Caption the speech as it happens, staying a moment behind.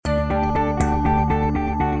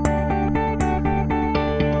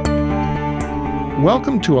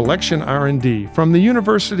Welcome to Election R&D from the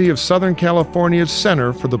University of Southern California's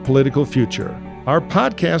Center for the Political Future. Our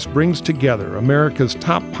podcast brings together America's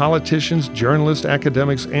top politicians, journalists,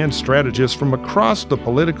 academics, and strategists from across the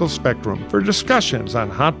political spectrum for discussions on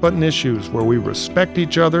hot-button issues where we respect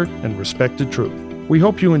each other and respect the truth. We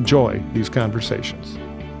hope you enjoy these conversations.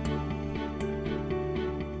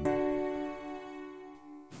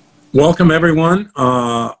 Welcome, everyone.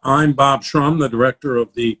 I'm Bob Shrum, the director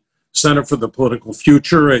of the Center for the Political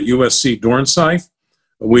Future at USC Dornsife.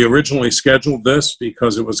 We originally scheduled this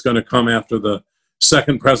because it was going to come after the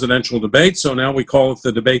second presidential debate, so now we call it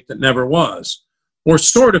the debate that never was, or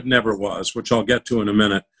sort of never was, which I'll get to in a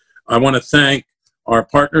minute. I want to thank our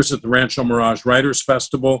partners at the Rancho Mirage Writers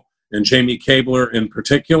Festival and Jamie Kabler in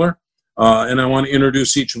particular, and I want to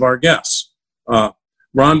introduce each of our guests. Ron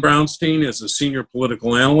Brownstein is a senior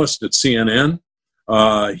political analyst at CNN.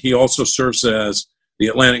 He also serves as the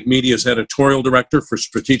Atlantic Media's editorial director for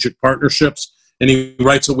strategic partnerships, and he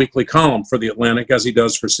writes a weekly column for the Atlantic as he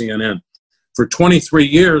does for CNN. For 23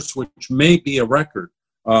 years, which may be a record,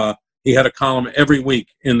 he had a column every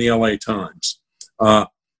week in the LA Times.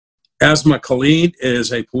 Asma Khalid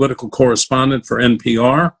is a political correspondent for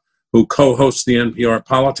NPR who co-hosts the NPR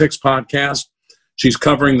Politics Podcast. She's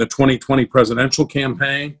covering the 2020 presidential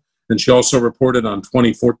campaign, and she also reported on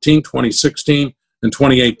 2014, 2016, and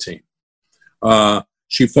 2018.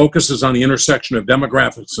 She focuses on the intersection of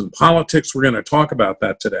demographics and politics. We're going to talk about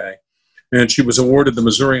that today. And she was awarded the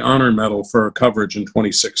Missouri Honor Medal for her coverage in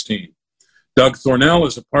 2016. Doug Thornell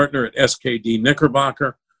is a partner at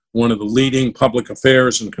SKDKPolitical, one of the leading public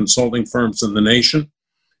affairs and consulting firms in the nation.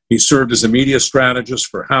 He served as a media strategist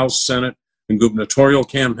for House, Senate, and gubernatorial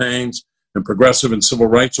campaigns and progressive and civil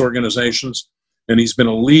rights organizations. And he's been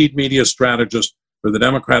a lead media strategist for the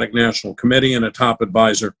Democratic National Committee and a top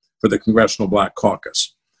advisor for the Congressional Black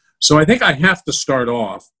Caucus. So I think I have to start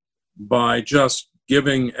off by just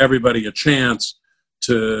giving everybody a chance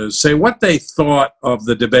to say what they thought of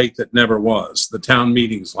the debate that never was, the town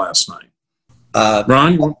meetings last night.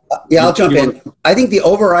 Ron? I'll jump in. I think the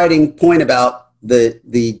overriding point about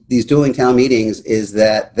these dueling town meetings is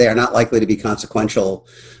that they are not likely to be consequential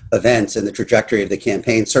events in the trajectory of the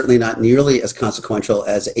campaign, certainly not nearly as consequential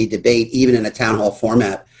as a debate, even in a town hall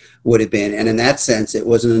format, would have been. And in that sense, it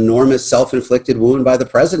was an enormous self-inflicted wound by the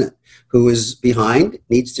president, who is behind,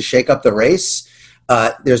 needs to shake up the race.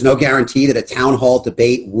 There's no guarantee that a town hall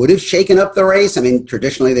debate would have shaken up the race. I mean,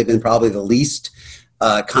 traditionally, they've been probably the least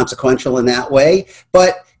consequential in that way.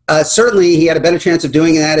 But certainly, he had a better chance of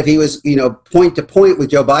doing that if he was, point to point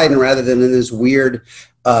with Joe Biden rather than in this weird,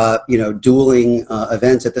 dueling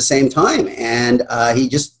events at the same time. And he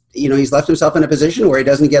just, he's left himself in a position where he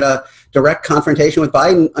doesn't get a direct confrontation with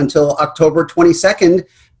Biden until October 22nd,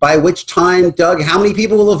 by which time, Doug, how many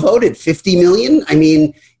people will have voted? 50 million? I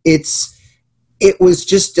mean, it was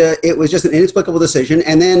just an inexplicable decision.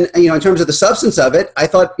 And then, in terms of the substance of it, I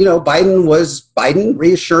thought, Biden was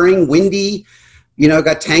reassuring, windy,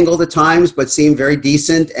 got tangled at times, but seemed very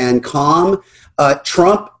decent and calm.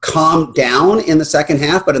 Trump calmed down in the second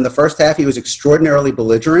half, but in the first half, he was extraordinarily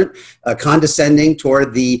belligerent, condescending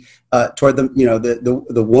toward the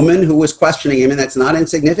woman who was questioning him, and that's not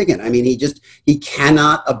insignificant. I mean, he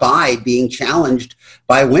cannot abide being challenged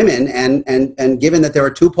by women, and given that there were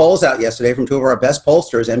two polls out yesterday from two of our best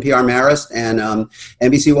pollsters, NPR Marist and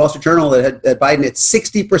NBC Wall Street Journal, that had Biden at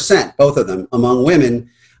 60%, both of them among women,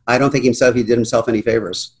 I don't think he did himself any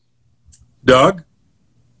favors. Doug?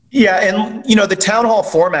 Yeah, and the town hall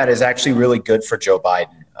format is actually really good for Joe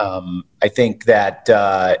Biden. I think that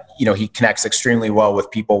he connects extremely well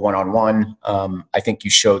with people one-on-one. I think you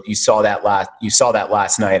saw that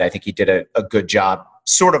last night. I think he did a good job.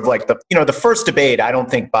 Sort of like the first debate. I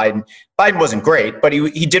don't think Biden wasn't great, but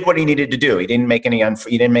he did what he needed to do. He didn't make any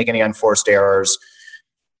unforced errors.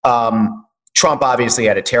 Trump obviously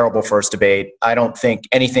had a terrible first debate. I don't think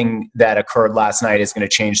anything that occurred last night is going to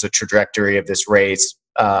change the trajectory of this race.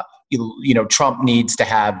 Trump needs to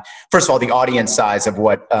have, first of all, the audience size of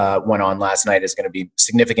what went on last night is going to be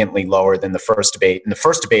significantly lower than the first debate. And the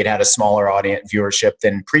first debate had a smaller audience viewership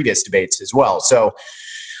than previous debates as well. So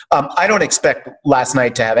I don't expect last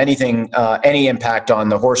night to have any impact on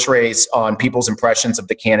the horse race, on people's impressions of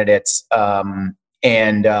the candidates. I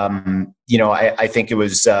think it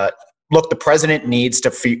was, look, the president needs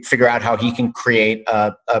to figure out how he can create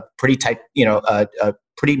a pretty tight, a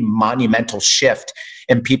pretty monumental shift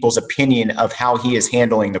in people's opinion of how he is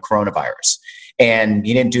handling the coronavirus. And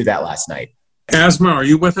he didn't do that last night. Asma, are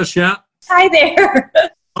you with us yet? Hi there.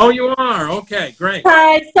 Oh, you are? Okay, great.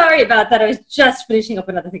 Hi, sorry about that. I was just finishing up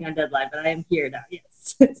another thing on deadline, but I am here now,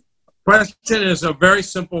 yes. Question is a very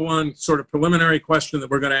simple one, sort of preliminary question that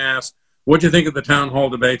we're going to ask. What do you think of the town hall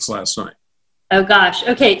debates last night? Oh, gosh.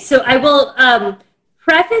 Okay, so I will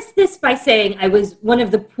preface this by saying I was one of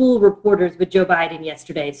the pool reporters with Joe Biden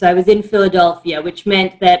yesterday. So I was in Philadelphia, which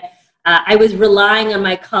meant that I was relying on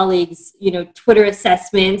my colleagues, Twitter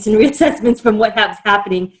assessments and reassessments from what was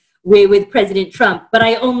happening with President Trump. But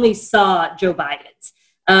I only saw Joe Biden's.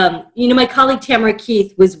 My colleague Tamara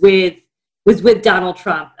Keith was with Donald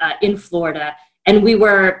Trump in Florida, and we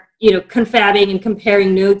were, confabbing and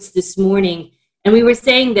comparing notes this morning, and we were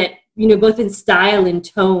saying that, both in style and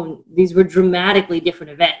tone, these were dramatically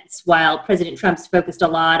different events. While President Trump's focused a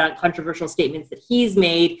lot on controversial statements that he's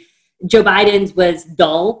made, Joe Biden's was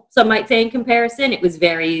dull, some might say, in comparison. It was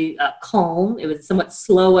very calm. It was a somewhat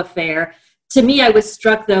slow affair. To me, I was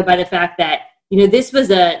struck, though, by the fact that, this was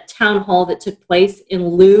a town hall that took place in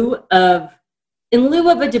lieu of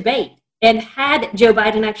a debate. And had Joe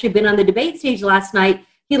Biden actually been on the debate stage last night,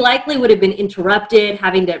 he likely would have been interrupted,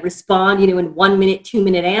 having to respond, in 1 minute, 2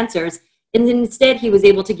 minute answers. And then instead, he was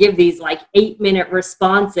able to give these 8-minute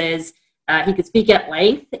responses. He could speak at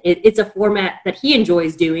length. It's a format that he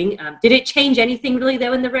enjoys doing. Did it change anything really,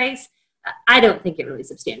 though, in the race? I don't think it really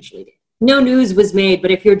substantially did. No news was made, but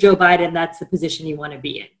if you're Joe Biden, that's the position you want to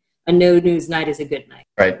be in. A no news night is a good night.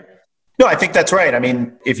 Right. No, I think that's right. I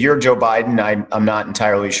mean, if you're Joe Biden, I'm not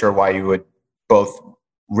entirely sure why you would both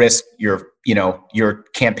risk your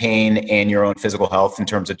campaign and your own physical health in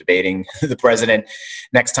terms of debating the president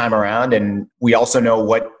next time around. And we also know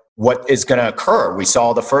what is going to occur. We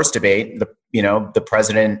saw the first debate. The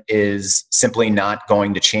president is simply not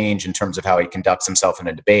going to change in terms of how he conducts himself in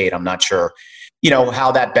a debate. I'm not sure,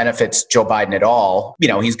 how that benefits Joe Biden at all.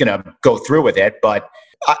 He's going to go through with it. But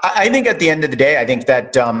I think at the end of the day, I think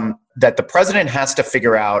that that the president has to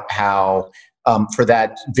figure out how, for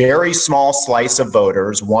that very small slice of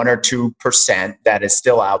voters, 1 or 2% that is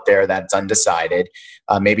still out there that's undecided,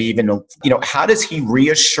 maybe even, how does he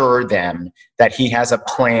reassure them that he has a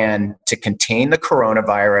plan to contain the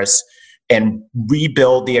coronavirus and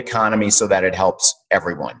rebuild the economy so that it helps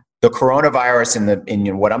everyone? The coronavirus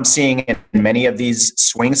in what I'm seeing in many of these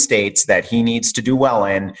swing states that he needs to do well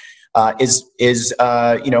in is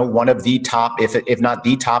one of the top, if not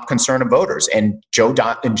the top concern of voters. And Joe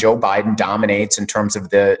Biden dominates in terms of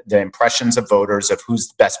the impressions of voters of who's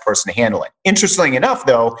the best person to handle it. Interestingly enough,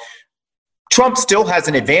 though, Trump still has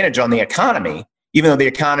an advantage on the economy, even though the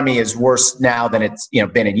economy is worse now than it's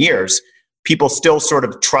been in years. People still sort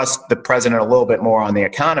of trust the president a little bit more on the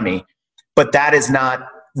economy, but that is not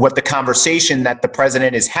what the conversation that the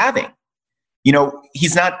president is having.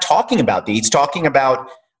 He's not talking about he's talking about,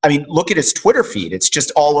 look at his Twitter feed. It's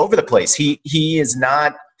just all over the place. He's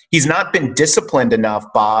not been disciplined enough,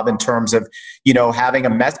 Bob, in terms of, having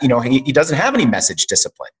he doesn't have any message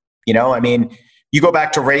discipline. You go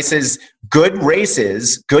back to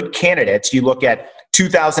good candidates. You look at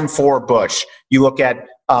 2004 Bush. You look at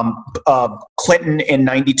Clinton in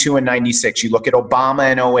 92 and 96. You look at Obama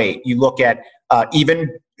in 08. You look at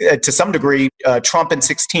even to some degree Trump in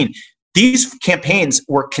 16. These campaigns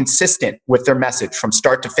were consistent with their message from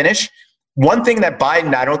start to finish. One thing that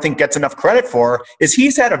Biden, I don't think, gets enough credit for is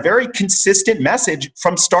he's had a very consistent message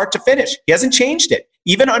from start to finish. He hasn't changed it.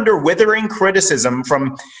 Even under withering criticism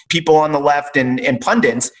from people on the left and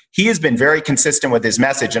pundits, he has been very consistent with his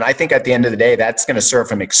message. And I think at the end of the day, that's going to serve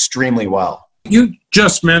him extremely well. You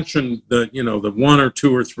just mentioned the 1 or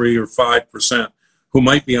 2 or 3 or 5% who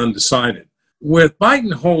might be undecided. With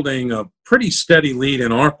Biden holding a pretty steady lead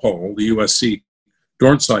in our poll, the USC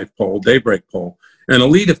Dornsife poll, Daybreak poll, and a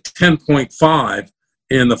lead of 10.5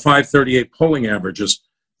 in the 538 polling averages,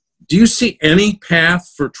 do you see any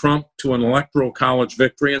path for Trump to an electoral college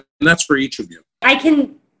victory? And that's for each of you. I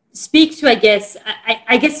can speak to, I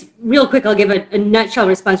guess real quick, I'll give a nutshell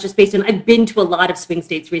response just based on, I've been to a lot of swing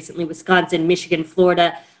states recently, Wisconsin, Michigan,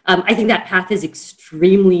 Florida. I think that path is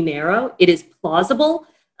extremely narrow. It is plausible.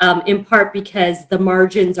 In part because the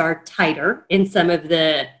margins are tighter in some of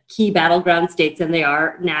the key battleground states than they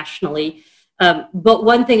are nationally. But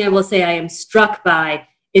one thing I will say I am struck by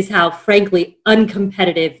is how, frankly,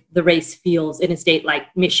 uncompetitive the race feels in a state like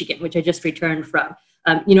Michigan, which I just returned from.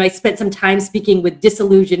 I spent some time speaking with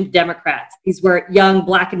disillusioned Democrats. These were young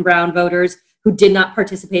Black and brown voters who did not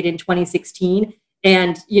participate in 2016.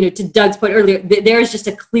 And, to Doug's point earlier, there is just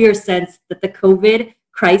a clear sense that the COVID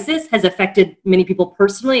crisis has affected many people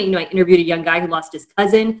personally. I interviewed a young guy who lost his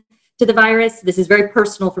cousin to the virus. This is very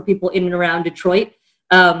personal for people in and around Detroit.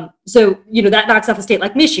 So that knocks off a state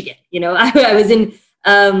like Michigan. I was in,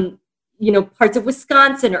 parts of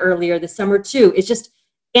Wisconsin earlier this summer too. It's just,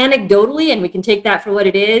 anecdotally, and we can take that for what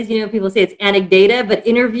it is, people say it's anecdata, but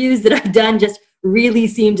interviews that I've done just really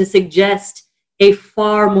seem to suggest a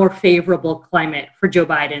far more favorable climate for Joe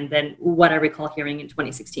Biden than what I recall hearing in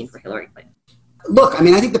 2016 for Hillary Clinton. Look, I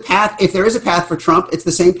mean, I think the path, if there is a path for Trump, it's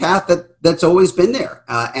the same path that's always been there.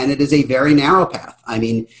 And it is a very narrow path. I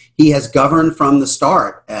mean, he has governed from the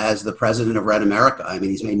start as the president of Red America. I mean,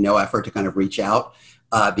 he's made no effort to kind of reach out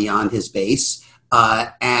beyond his base.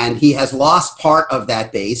 And he has lost part of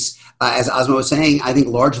that base, as Asma was saying, I think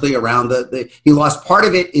largely around he lost part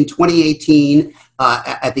of it in 2018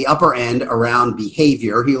 at the upper end around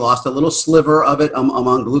behavior. He lost a little sliver of it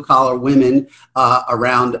among blue-collar women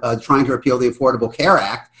around trying to repeal the Affordable Care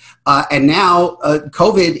Act. And now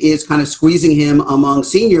COVID is kind of squeezing him among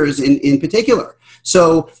seniors in particular.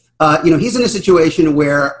 So, he's in a situation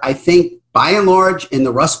where I think, by and large, in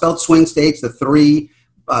the Rust Belt swing states, the three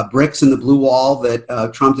bricks in the blue wall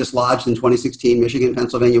that Trump dislodged in 2016, Michigan,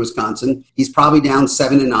 Pennsylvania, Wisconsin, he's probably down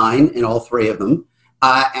 7-9 in all three of them.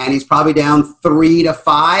 And he's probably down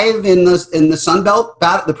 3-5 in the Sun Belt,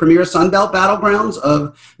 the premier Sun Belt battlegrounds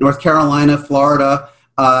of North Carolina, Florida,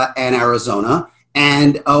 and Arizona.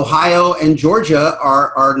 And Ohio and Georgia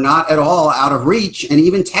are not at all out of reach. And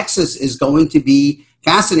even Texas is going to be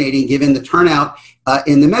fascinating given the turnout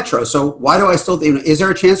in the metro. So why do I still think, is there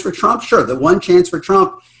a chance for Trump? Sure. The one chance for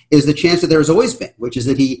Trump is the chance that there's always been, which is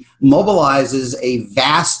that he mobilizes a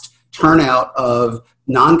vast turnout of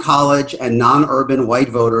non-college and non-urban white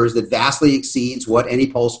voters that vastly exceeds what any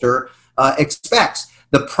pollster expects.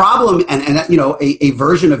 The problem, and a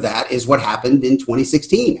version of that is what happened in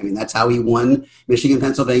 2016. I mean, that's how he won Michigan,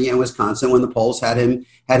 Pennsylvania, and Wisconsin when the polls had him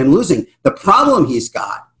losing. The problem he's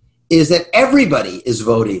got is that everybody is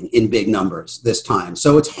voting in big numbers this time.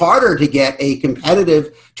 So it's harder to get a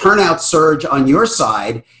competitive turnout surge on your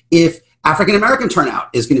side if African-American turnout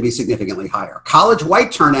is going to be significantly higher. College white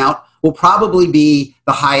turnout will probably be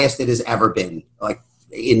the highest it has ever been, like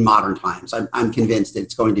in modern times. I'm convinced that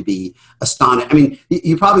it's going to be astonishing. I mean,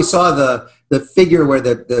 you probably saw the figure where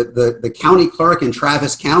the county clerk in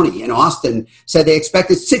Travis County in Austin said they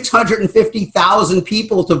expected 650,000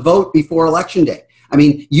 people to vote before Election Day. I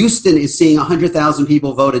mean, Houston is seeing 100,000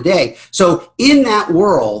 people vote a day. So in that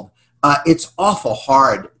world, it's awful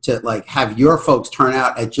hard to have your folks turn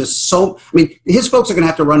out at just so, I mean, his folks are going to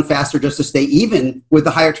have to run faster just to stay even with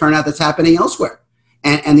the higher turnout that's happening elsewhere.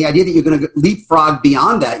 And the idea that you're going to leapfrog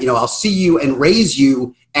beyond that, I'll see you and raise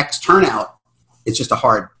you X turnout, it's just a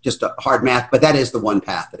hard math, but that is the one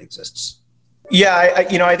path that exists. Yeah,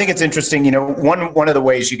 I think it's interesting. One of the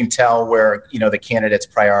ways you can tell where the candidates'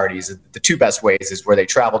 priorities, the two best ways, is where they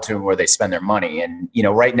travel to and where they spend their money. And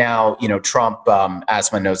right now, Trump,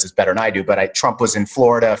 Asma knows this better than I do, but Trump was in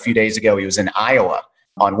Florida a few days ago. He was in Iowa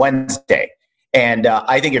on Wednesday, and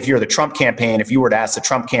I think if you're the Trump campaign, if you were to ask the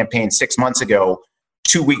Trump campaign 6 months ago,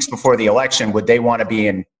 2 weeks before the election, would they want to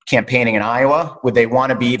be campaigning in Iowa? Would they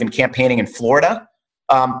want to be even campaigning in Florida?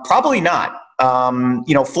 Probably not.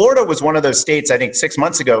 Florida was one of those states, I think 6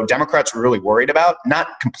 months ago, Democrats were really worried about,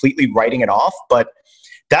 not completely writing it off, but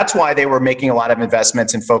that's why they were making a lot of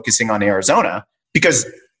investments and focusing on Arizona, because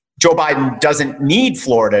Joe Biden doesn't need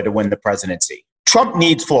Florida to win the presidency. Trump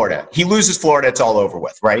needs Florida. He loses Florida, it's all over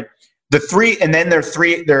with, right?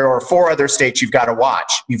 There are four other states you've got to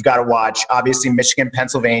watch. You've got to watch, obviously, Michigan,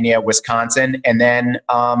 Pennsylvania, Wisconsin, and then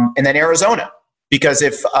Arizona. Because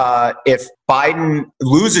if Biden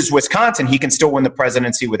loses Wisconsin, he can still win the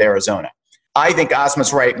presidency with Arizona. I think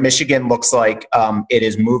Asma's right. Michigan looks like it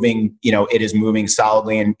is moving. It is moving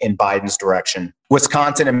solidly in Biden's direction.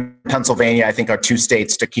 Wisconsin and Pennsylvania, I think, are two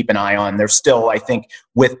states to keep an eye on. They're still, I think,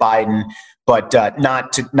 with Biden, but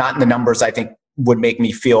not in the numbers I think would make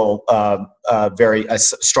me feel a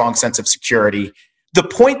strong sense of security. The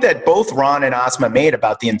point that both Ron and Asma made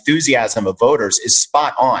about the enthusiasm of voters is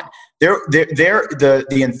spot on.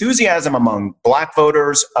 The enthusiasm among Black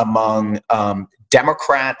voters, among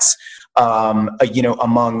Democrats,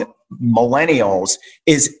 among millennials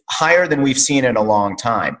is higher than we've seen in a long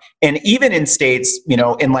time. And even in states,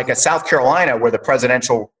 in like a South Carolina where the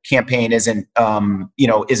presidential campaign isn't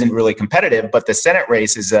really competitive, but the Senate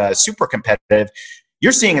race is super competitive,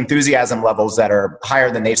 you're seeing enthusiasm levels that are higher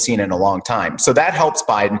than they've seen in a long time. So that helps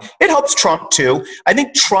Biden. It helps Trump too. I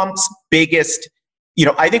think Trump's biggest,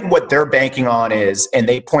 I think what they're banking on is, and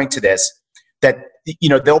they point to this, that,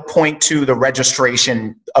 they'll point to the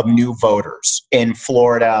registration of new voters in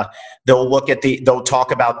Florida. They'll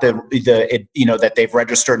talk about that they've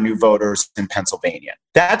registered new voters in Pennsylvania.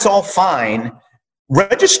 That's all fine.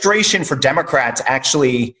 Registration for Democrats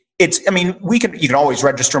actually you can always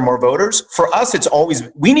register more voters. For us, it's always,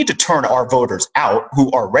 we need to turn our voters out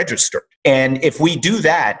who are registered. And if we do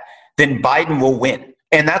that, then Biden will win.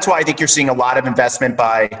 And that's why I think you're seeing a lot of investment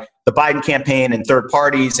by the Biden campaign and third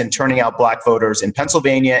parties and turning out black voters in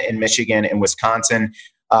Pennsylvania, in Michigan, in Wisconsin,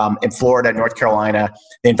 in Florida, North Carolina.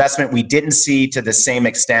 The investment we didn't see to the same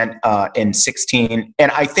extent in 2016.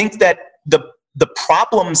 And I think that the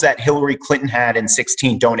problems that Hillary Clinton had in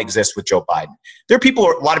 2016 don't exist with Joe Biden. A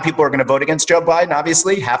lot of people are going to vote against Joe Biden,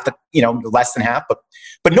 obviously, less than half,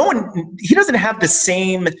 but no one, he doesn't have the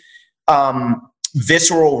same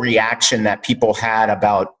visceral reaction that people had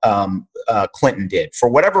about Clinton did. For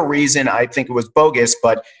whatever reason, I think it was bogus,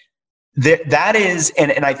 but that is,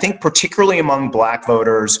 and I think particularly among black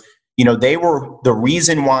voters, they were the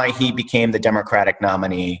reason why he became the Democratic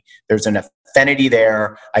nominee. There's an affinity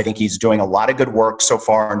there. I think he's doing a lot of good work so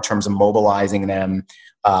far in terms of mobilizing them.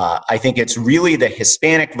 I think it's really the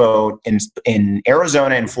Hispanic vote in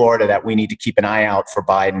Arizona and Florida that we need to keep an eye out for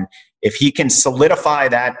Biden. If he can solidify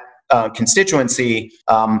that constituency,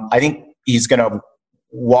 I think he's going to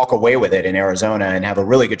walk away with it in Arizona and have a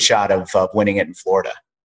really good shot of winning it in Florida.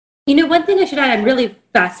 One thing I should add I'm really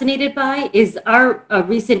fascinated by is our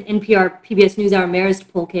recent NPR PBS NewsHour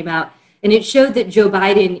Marist poll came out, and it showed that Joe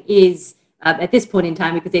Biden is, at this point in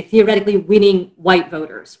time, we could say theoretically winning white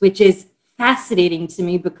voters, which is fascinating to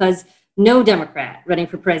me because no Democrat running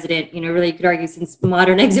for president, really you could argue since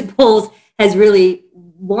modern exit polls has really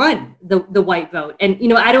won the white vote. And,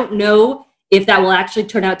 I don't know if that will actually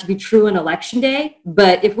turn out to be true on Election Day,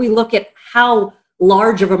 but if we look at how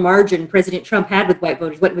large of a margin President Trump had with white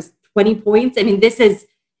voters, what was 20 points? I mean,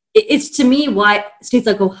 it's to me why states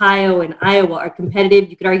like Ohio and Iowa are competitive.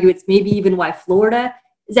 You could argue it's maybe even why Florida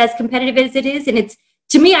is as competitive as it is. And it's,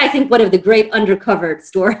 to me, I think one of the great undercovered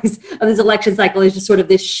stories of this election cycle is just sort of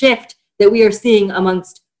this shift that we are seeing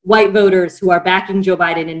amongst white voters who are backing Joe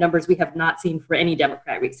Biden in numbers we have not seen for any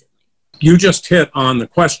Democrat recently. You just hit on the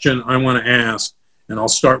question I want to ask, and I'll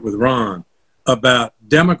start with Ron, about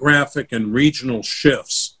demographic and regional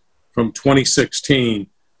shifts from 2016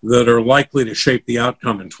 that are likely to shape the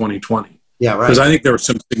outcome in 2020. Yeah, right. Because I think there are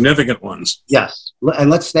some significant ones. Yes,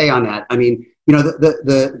 and let's stay on that. I mean,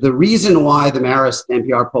 the reason why the Marist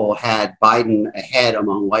NPR poll had Biden ahead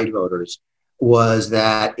among white voters was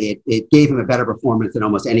that it gave him a better performance than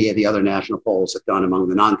almost any of the other national polls have done among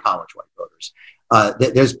the non-college white voters.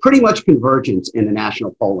 There's pretty much convergence in the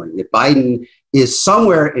national polling that Biden is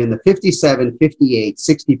somewhere in the 57, 58,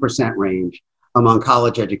 60% range among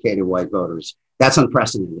college-educated white voters. That's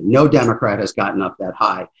unprecedented. No Democrat has gotten up that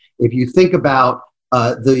high. If you think about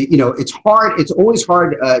it's always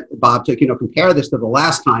hard, Bob, to, compare this to the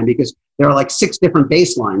last time because there are like 6 different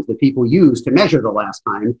baselines that people use to measure the last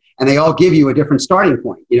time, and they all give you a different starting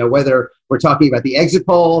point. Whether we're talking about the exit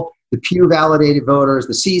poll, the Pew validated voters,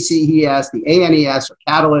 the CCES, the ANES, or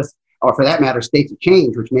Catalyst, or for that matter, States of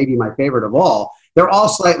Change, which may be my favorite of all, they're all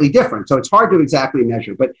slightly different. So it's hard to exactly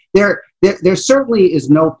measure, but there certainly is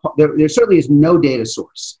no data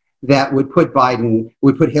source that would put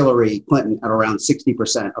Hillary Clinton at around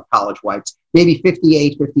 60% of college whites, maybe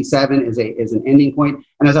 58, 57 is an ending point.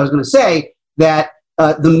 And as I was going to say, that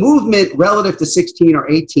the movement relative to 16 or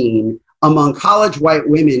 18 among college white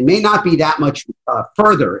women may not be that much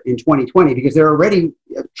further in 2020 because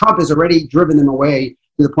Trump has already driven them away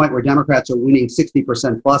to the point where Democrats are winning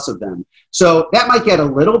 60% plus of them. So that might get a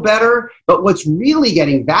little better, but what's really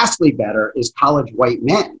getting vastly better is college white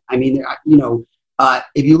men. I mean,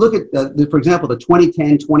 if you look at, for example, the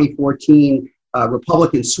 2010, 2014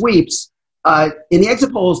 Republican sweeps, in the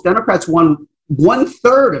exit polls, Democrats won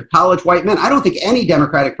 1/3 of college white men. I don't think any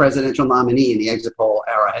Democratic presidential nominee in the exit poll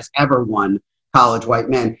era has ever won college white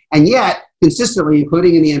men. And yet, consistently,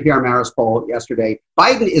 including in the NPR Marist poll yesterday,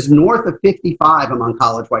 Biden is north of 55 among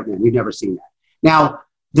college white men. We've never seen that. Now,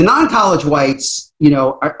 the non-college whites,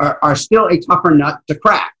 are still a tougher nut to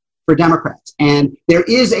crack for Democrats. And there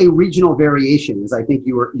is a regional variation, as I think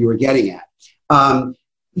you were getting at.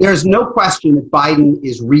 There's no question that Biden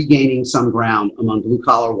is regaining some ground among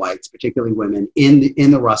blue-collar whites, particularly women, in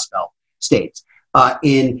the Rust Belt states.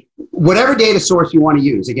 In whatever data source you want to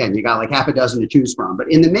use, again, you got like half a dozen to choose from, but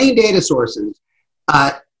in the main data sources,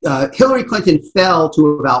 Hillary Clinton fell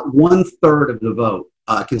to about 1/3 of the vote,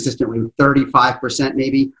 consistently 35%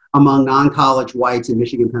 maybe, among non-college whites in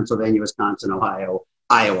Michigan, Pennsylvania, Wisconsin, Ohio,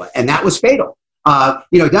 Iowa, and that was fatal.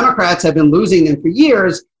 Democrats have been losing them for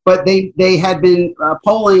years, but they had been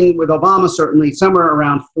polling with Obama certainly somewhere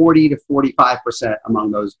around 40 to 45%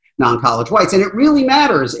 among those non-college whites. And it really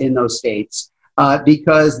matters in those states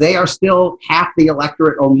because they are still half the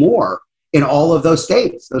electorate or more in all of those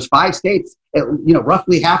states, those 5 states.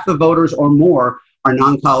 Roughly half the voters or more are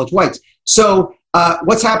non-college whites. So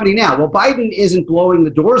what's happening now? Well, Biden isn't blowing the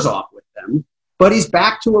doors off with them, but he's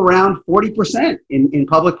back to around 40% in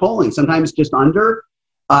public polling, sometimes just under,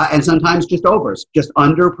 and sometimes just over. Just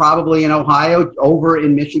under probably in Ohio, over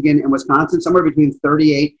in Michigan and Wisconsin, somewhere between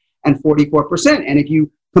 38 and 44%. And if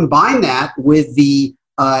you combine that with the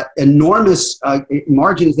enormous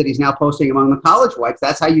margins that he's now posting among the college whites,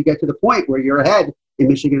 that's how you get to the point where you're ahead in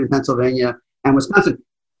Michigan and Pennsylvania and Wisconsin.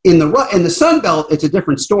 In the Sun Belt, it's a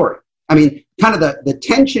different story. I mean, kind of the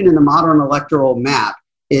tension in the modern electoral map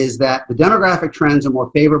is that the demographic trends are more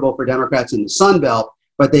favorable for Democrats in the Sun Belt,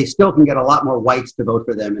 but they still can get a lot more whites to vote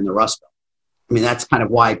for them in the Rust Belt. I mean, that's kind of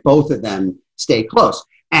why both of them stay close.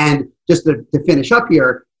 And just to finish up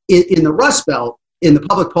here, in the Rust Belt, in the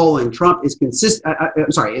public polling, Trump is consistent.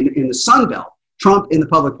 In the Sun Belt, Trump in the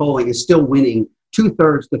public polling is still winning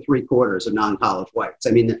 2/3 to 3/4 of non-college whites.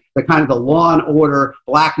 I mean, the kind of the law and order,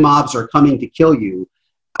 black mobs are coming to kill you,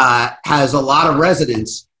 has a lot of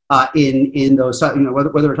resonance in those.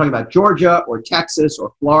 Whether we're talking about Georgia or Texas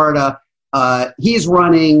or Florida, he's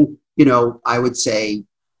running. I would say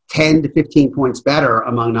 10 to 15 points better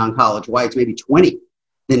among non-college whites, maybe 20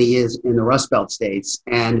 than he is in the Rust Belt states.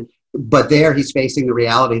 But there he's facing the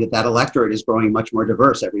reality that electorate is growing much more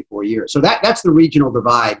diverse every 4 years. So that's the regional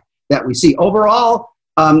divide that we see. Overall,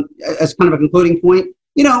 as kind of a concluding point,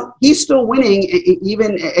 he's still winning,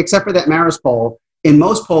 even except for that Marist poll. In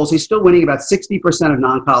most polls, he's still winning about 60% of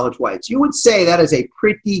non-college whites. You would say that is a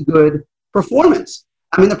pretty good performance.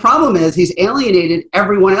 I mean, the problem is he's alienated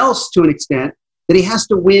everyone else to an extent that he has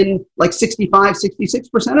to win like 65,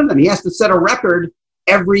 66% of them. He has to set a record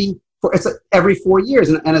every 4 years.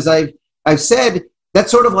 And as I've said,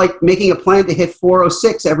 that's sort of like making a plan to hit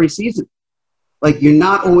 406 every season. Like, you're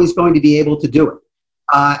not always going to be able to do it.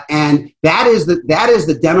 And that is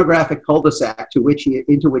the demographic cul-de-sac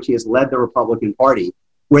into which he has led the Republican Party,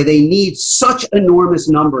 where they need such enormous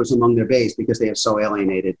numbers among their base because they have so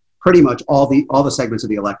alienated pretty much all the segments of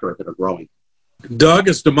the electorate that are growing. Doug,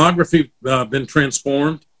 has demography been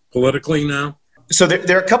transformed politically now? So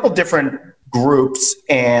there are a couple different groups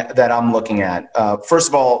that I'm looking at. First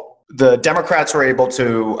of all, the Democrats were able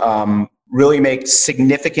to really make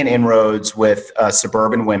significant inroads with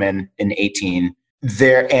suburban women in 18.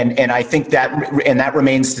 And I think that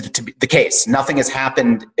remains to be the case. Nothing has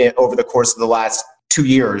happened over the course of the last 2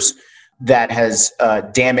 years that has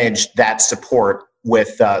damaged that support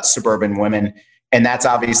with suburban women, and that's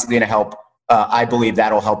obviously going to help. I believe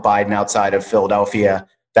that'll help Biden outside of Philadelphia.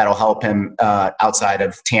 That'll help him outside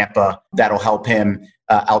of Tampa. That'll help him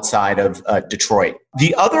outside of Detroit.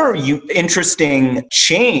 The other interesting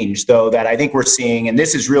change, though, that I think we're seeing, and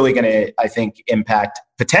this is really going to, I think, impact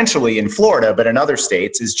potentially in Florida, but in other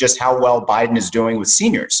states, is just how well Biden is doing with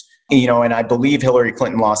seniors. And I believe Hillary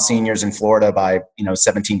Clinton lost seniors in Florida by,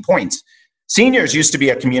 17 points. Seniors used to be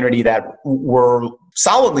a community that were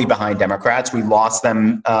solidly behind Democrats. We lost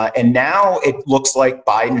them. And now it looks like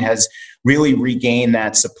Biden has really regained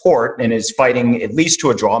that support and is fighting at least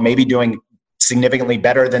to a draw, maybe doing significantly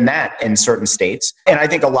better than that in certain states. And I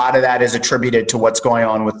think a lot of that is attributed to what's going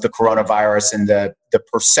on with the coronavirus and the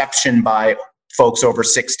perception by folks over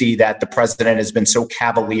 60 that the president has been so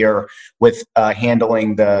cavalier with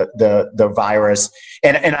handling the virus.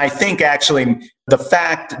 And I think actually the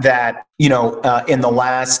fact that, in the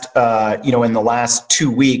last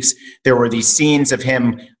 2 weeks, there were these scenes of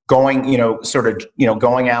him going,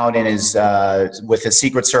 going out in his, with his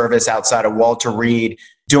Secret Service outside of Walter Reed,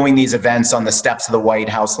 doing these events on the steps of the White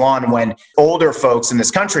House lawn, when older folks in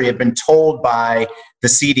this country have been told by the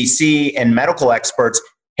CDC and medical experts,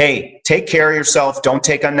 hey, take care of yourself. Don't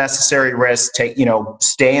take unnecessary risks.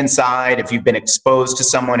 Stay inside if you've been exposed to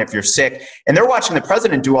someone, if you're sick. And they're watching the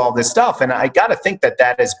president do all this stuff. And I got to think that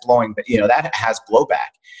is that has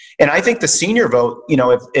blowback. And I think the senior vote,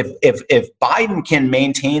 if Biden can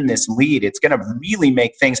maintain this lead, it's going to really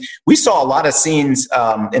make things. We saw a lot of scenes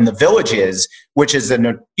in the Villages, which has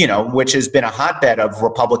been a hotbed of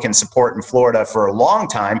Republican support in Florida for a long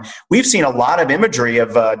time. We've seen a lot of imagery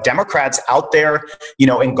of Democrats out there,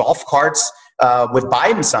 in golf carts with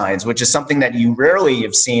Biden signs, which is something that you rarely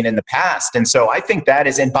have seen in the past. And so I think that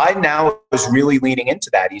is, and Biden now is really leaning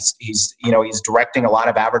into that. He's directing a lot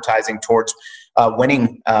of advertising towards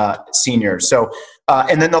winning seniors. So,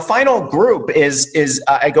 and then the final group is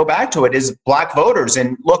I go back to it, is black voters.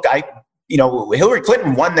 And look, Hillary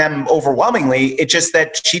Clinton won them overwhelmingly. It's just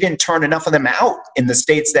that she didn't turn enough of them out in the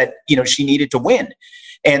states that, she needed to win.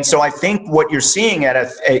 And so I think what you're seeing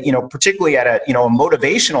particularly at a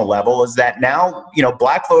motivational level is that now,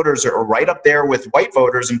 black voters are right up there with white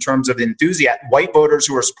voters in terms of enthusiasm, white voters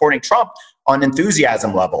who are supporting Trump on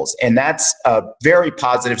enthusiasm levels. And that's a very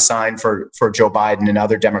positive sign for Joe Biden and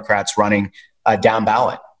other Democrats running down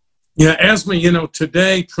ballot. Yeah, Asma,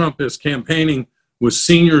 today Trump is campaigning with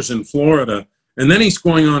seniors in Florida, and then he's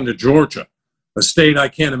going on to Georgia, a state I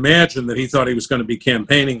can't imagine that he thought he was going to be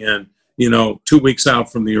campaigning in, 2 weeks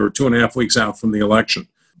out from 2.5 weeks out from the election.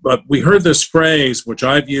 But we heard this phrase, which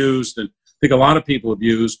I've used, and I think a lot of people have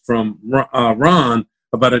used from Ron,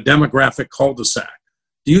 about a demographic cul-de-sac.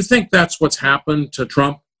 Do you think that's what's happened to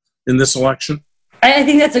Trump in this election? I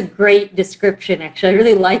think that's a great description, actually. I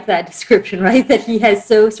really like that description, right? That he has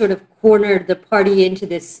so sort of cornered the party into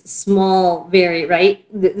this small,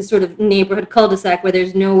 the sort of neighborhood cul-de-sac where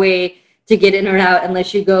there's no way to get in or out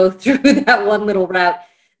unless you go through that one little route.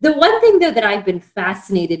 The one thing, though, that I've been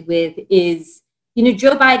fascinated with is,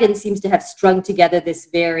 Joe Biden seems to have strung together this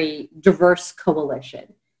very diverse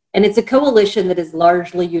coalition. And it's a coalition that is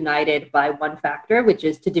largely united by one factor, which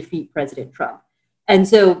is to defeat President Trump. And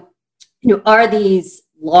so, are these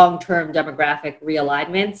long-term demographic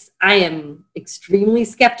realignments? I am extremely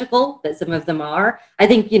skeptical that some of them are. I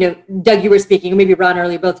think, Doug, you were speaking, or maybe Ron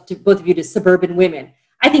earlier, both of you, to suburban women.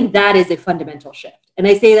 I think that is a fundamental shift. And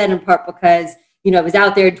I say that in part because, I was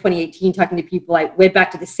out there in 2018 talking to people. I went back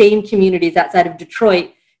to the same communities outside of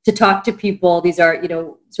Detroit to talk to people. These are,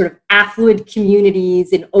 sort of affluent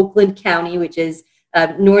communities in Oakland County, which is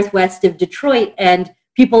northwest of Detroit. And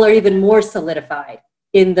people are even more solidified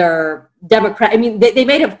in their Democrat. I mean, they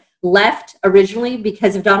may have left originally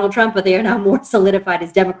because of Donald Trump, but they are now more solidified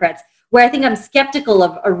as Democrats. Where I think I'm skeptical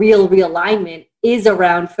of a real realignment is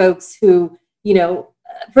around folks who,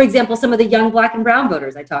 for example, some of the young black and brown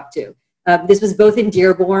voters I talked to. This was both in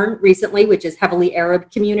Dearborn recently, which is heavily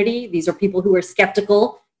Arab community. These are people who are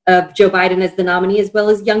skeptical of Joe Biden as the nominee, as well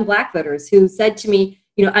as young black voters who said to me,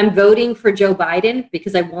 I'm voting for Joe Biden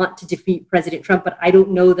because I want to defeat President Trump, but I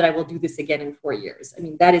don't know that I will do this again in 4 years. I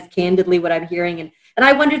mean, that is candidly what I'm hearing. And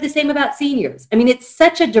I wonder the same about seniors. I mean, it's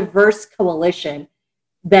such a diverse coalition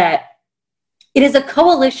that it is a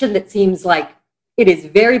coalition that seems like it is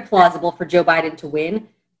very plausible for Joe Biden to win.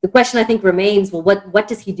 The question I think remains, well, what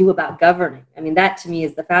does he do about governing? I mean, that to me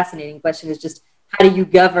is the fascinating question, is just how do you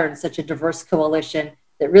govern such a diverse coalition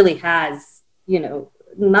that really has,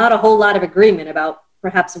 not a whole lot of agreement about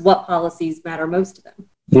perhaps what policies matter most to them.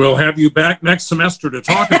 We'll have you back next semester to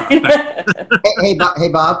talk about that. Hey,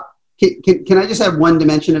 Bob, can I just have one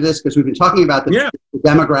dimension of this? Because we've been talking about the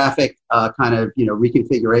demographic kind of,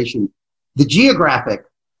 reconfiguration. The geographic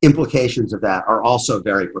implications of that are also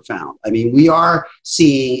very profound. I mean, we are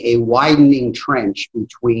seeing a widening trench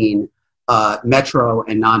between metro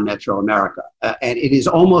and non-metro America. And it is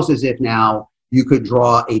almost as if now you could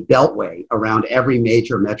draw a beltway around every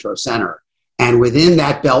major metro center. And within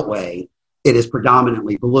that beltway, it is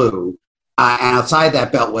predominantly blue. And outside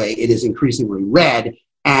that beltway, it is increasingly red.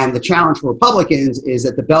 And the challenge for Republicans is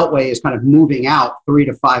that the beltway is kind of moving out 3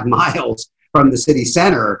 to 5 miles from the city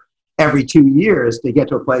center every 2 years to get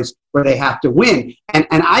to a place where they have to win. And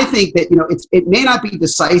I think that, it may not be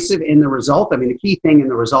decisive in the result. I mean, the key thing in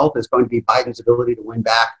the result is going to be Biden's ability to win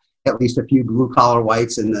back at least a few blue-collar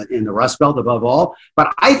whites in the Rust Belt above all.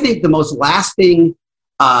 But I think the most lasting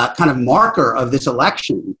kind of marker of this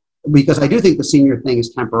election, because I do think the senior thing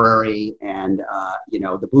is temporary and,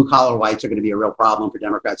 the blue-collar whites are going to be a real problem for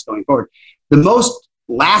Democrats going forward. The most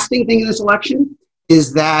lasting thing in this election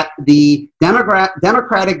is that the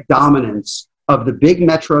Democratic dominance of the big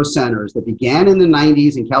metro centers that began in the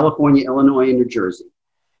 90s in California, Illinois, and New Jersey,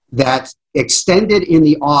 that extended in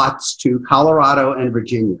the aughts to Colorado and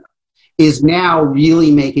Virginia, is now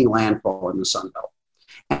really making landfall in the Sun Belt.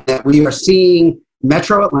 And that we are seeing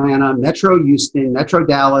Metro Atlanta, Metro Houston, Metro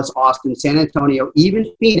Dallas, Austin, San Antonio, even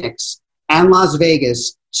Phoenix and Las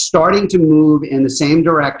Vegas starting to move in the same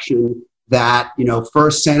direction that,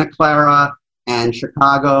 first Santa Clara and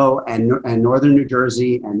Chicago and Northern New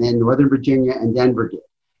Jersey and then Northern Virginia and Denver did.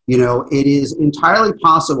 It is entirely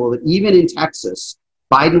possible that even in Texas,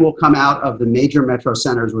 Biden will come out of the major metro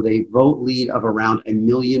centers with a vote lead of around 1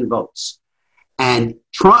 million votes. And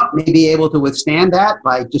Trump may be able to withstand that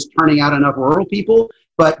by just turning out enough rural people.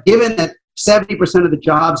 But given that 70% of the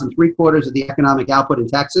jobs and 3/4 of the economic output in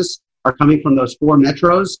Texas are coming from those 4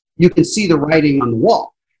 metros, you can see the writing on the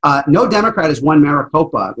wall. No Democrat has won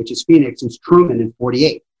Maricopa, which is Phoenix, since Truman in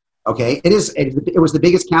 48. Okay, it was the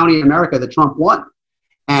biggest county in America that Trump won.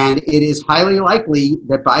 And it is highly likely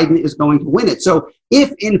that Biden is going to win it. So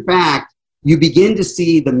if, in fact, you begin to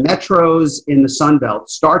see the metros in the Sun Belt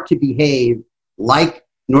start to behave like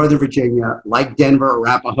Northern Virginia, like Denver,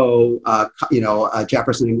 Arapahoe,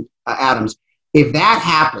 Jefferson, Adams. If that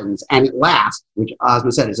happens and it lasts, which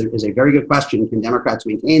Asma said is a very good question, can Democrats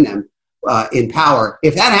maintain them in power?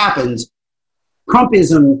 If that happens,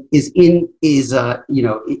 Trumpism is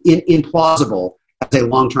implausible as a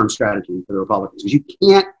long-term strategy for the Republicans.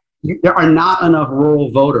 Because there are not enough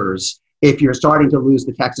rural voters if you're starting to lose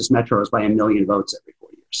the Texas metros by 1 million votes every 4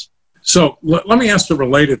 years. So let me ask a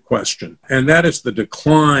related question, and that is the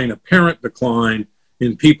apparent decline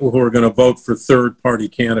in people who are going to vote for third-party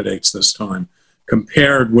candidates this time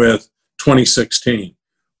compared with 2016.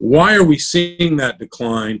 Why are we seeing that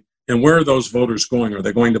decline, and where are those voters going? Are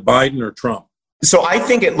they going to Biden or Trump? So I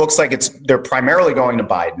think it looks like they're primarily going to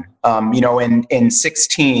Biden. In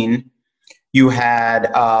 16, you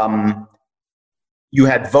had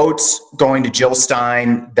votes going to Jill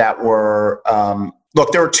Stein that were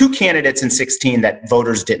there were two candidates in 16 that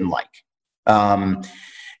voters didn't like.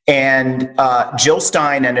 And Jill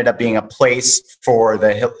Stein ended up being a place for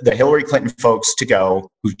the Hillary Clinton folks to go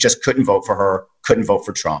who just couldn't vote for her, couldn't vote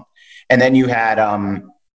for Trump. And then you had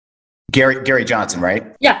Gary Johnson,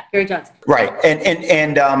 right? Yeah, Gary Johnson. Right.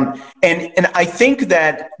 And I think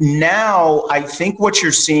that now what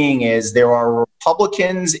you're seeing is there are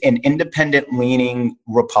Republicans and independent leaning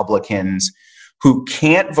Republicans who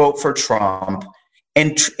can't vote for Trump,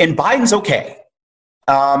 and Biden's okay.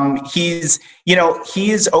 He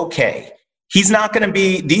is okay. He's not going to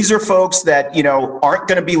be, these are folks that, aren't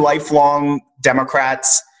going to be lifelong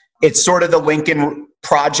Democrats. It's sort of the Lincoln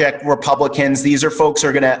Project Republicans. These are folks who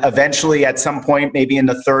are going to eventually, at some point, maybe in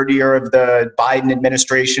the third year of the Biden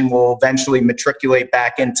administration, will eventually matriculate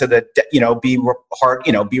back into the, be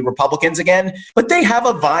Republicans again. But they have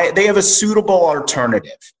a suitable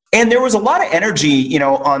alternative. And there was a lot of energy,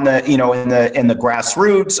 on the, in the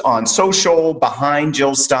grassroots, on social, behind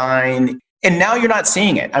Jill Stein. And now you're not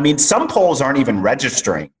seeing it. I mean, some polls aren't even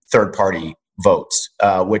registering third-party votes,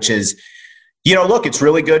 which is, it's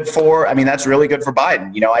really good that's really good for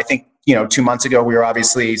Biden. I think, 2 months ago,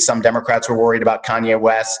 some Democrats were worried about Kanye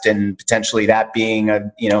West and potentially that being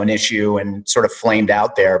an issue and sort of flamed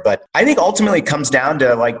out there. But I think ultimately it comes down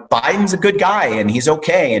to Biden's a good guy and he's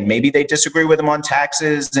okay. And maybe they disagree with him on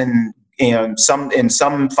taxes and, in some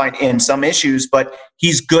issues, but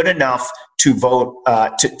he's good enough to vote,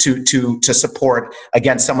 to support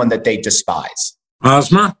against someone that they despise.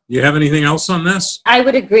 Asma, you have anything else on this? I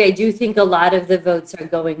would agree. I do think a lot of the votes are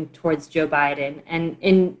going towards Joe Biden. And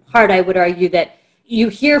in part, I would argue that you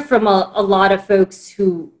hear from a lot of folks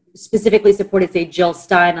who specifically supported, say, Jill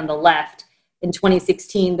Stein on the left in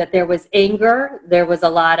 2016, that there was anger. There was a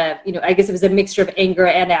lot of, I guess it was a mixture of anger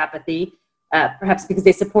and apathy, perhaps because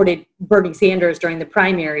they supported Bernie Sanders during the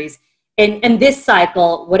primaries. And this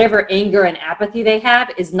cycle, whatever anger and apathy they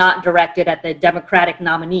have is not directed at the Democratic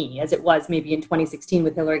nominee, as it was maybe in 2016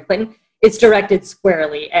 with Hillary Clinton. It's directed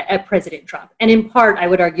squarely at President Trump. And in part, I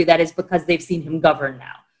would argue that is because they've seen him govern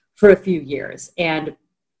now for a few years. And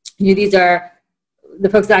these are the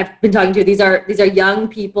folks that I've been talking to. These are young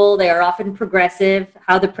people. They are often progressive.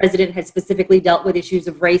 How the president has specifically dealt with issues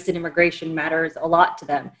of race and immigration matters a lot to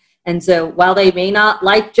them. And so while they may not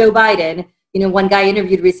like Joe Biden, one guy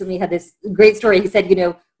interviewed recently had this great story. He said,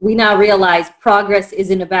 we now realize progress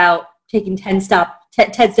isn't about taking 10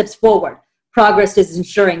 steps forward. Progress is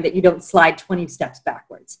ensuring that you don't slide 20 steps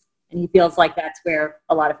backwards. And he feels like that's where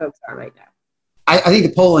a lot of folks are right now. I think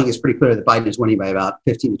the polling is pretty clear that Biden is winning by about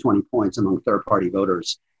 15 to 20 points among third-party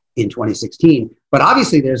voters in 2016. But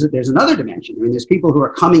obviously there's another dimension. There's people who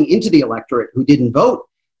are coming into the electorate who didn't vote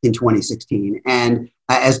in 2016. And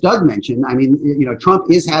as Doug mentioned,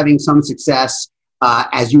 Trump is having some success,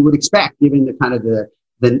 as you would expect, given the kind of the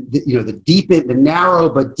narrow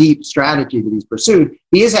but deep strategy that he's pursued.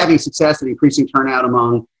 He is having success in increasing turnout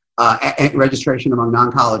among registration among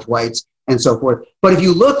non-college whites and so forth. But if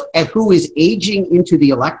you look at who is aging into the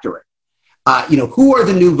electorate, who are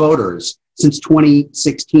the new voters since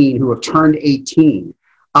 2016 who have turned 18?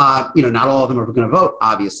 Not all of them are going to vote,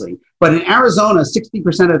 obviously. But in Arizona,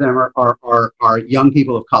 60% of them are young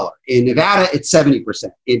people of color. In Nevada, it's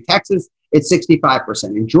 70%. In Texas, it's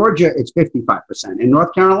 65%. In Georgia, it's 55%. In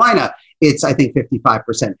North Carolina, it's, I think,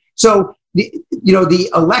 55%. So, the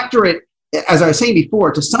electorate, as I was saying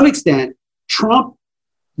before, to some extent, Trump,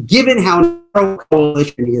 given how narrow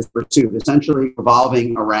coalition he has pursued, essentially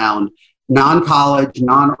revolving around non-college,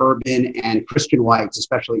 non-urban, and Christian whites,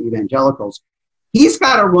 especially evangelicals, he's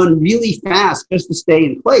got to run really fast just to stay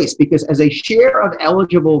in place, because as a share of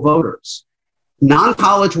eligible voters,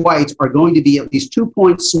 non-college whites are going to be at least 2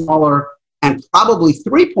 points smaller and probably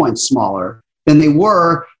 3 points smaller than they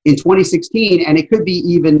were in 2016. And it could be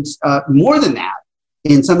even more than that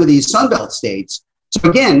in some of these Sunbelt states. So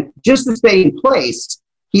again, just to stay in place,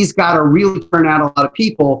 he's got to really turn out a lot of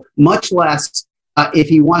people, much less if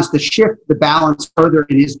he wants to shift the balance further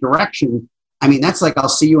in his direction. I mean, that's like, I'll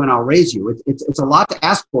see you and I'll raise you. It's a lot to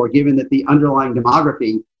ask for, given that the underlying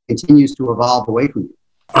demography continues to evolve away from you.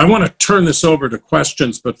 I want to turn this over to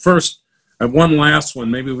questions, but first, I have one last one.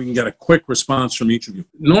 Maybe we can get a quick response from each of you.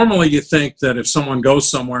 Normally, you think that if someone goes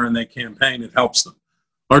somewhere and they campaign, it helps them.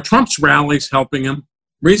 Are Trump's rallies helping him?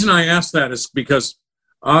 Reason I ask that is because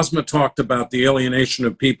Asma talked about the alienation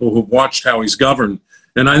of people who've watched how he's governed,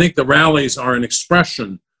 and I think the rallies are an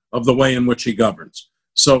expression of the way in which he governs.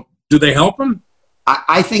 So, do they help him?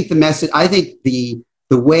 I think the message. I think the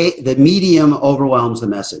way the medium overwhelms the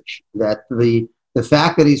message. That the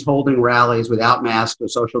fact that he's holding rallies without masks or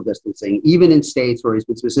social distancing, even in states where he's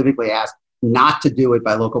been specifically asked not to do it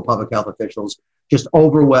by local public health officials, just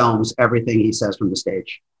overwhelms everything he says from the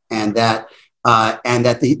stage. And that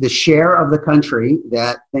the share of the country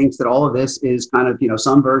that thinks that all of this is kind of,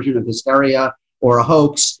 some version of hysteria or a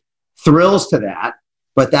hoax thrills to that.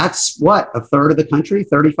 But that's what, a third of the country,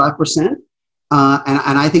 35%.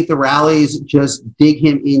 And I think the rallies just dig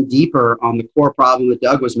him in deeper on the core problem that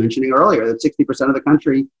Doug was mentioning earlier, that 60% of the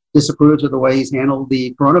country disapproves of the way he's handled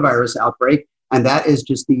the coronavirus outbreak. And that is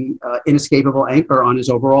just the inescapable anchor on his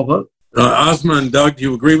overall vote. Asma and Doug, do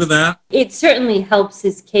you agree with that? It certainly helps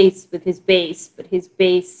his case with his base, but his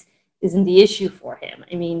base isn't the issue for him.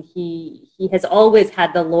 I mean, he has always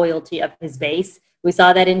had the loyalty of his base. We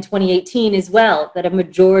saw that in 2018 as well, that a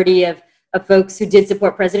majority of folks who did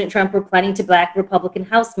support President Trump were planning to back Republican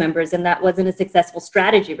House members, and that wasn't a successful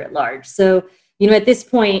strategy writ large. So, at this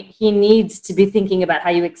point, he needs to be thinking about how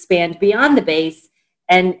you expand beyond the base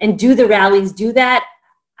and do the rallies do that?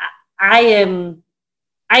 I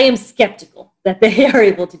am skeptical that they are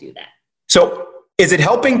able to do that. So is it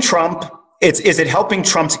helping Trump? Is it helping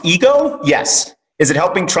Trump's ego? Yes. Is it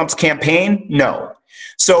helping Trump's campaign? No.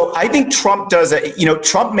 So I think Trump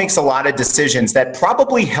Trump makes a lot of decisions that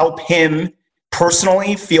probably help him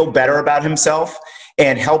personally feel better about himself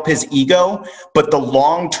and help his ego, but the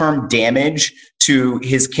long-term damage to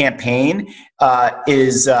his campaign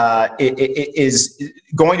is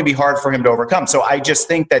going to be hard for him to overcome. So I just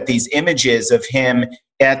think that these images of him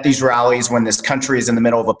at these rallies when this country is in the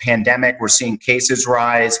middle of a pandemic, we're seeing cases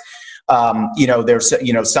rise.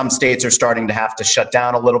 There's some states are starting to have to shut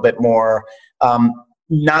down a little bit more.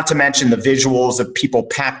 Not to mention the visuals of people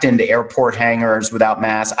packed into airport hangars without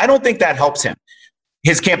masks. I don't think that helps him.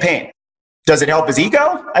 His campaign. Does it help his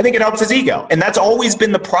ego? I think it helps his ego. And that's always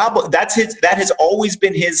been the problem. That has always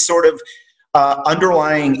been his sort of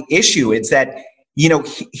underlying issue. It's that,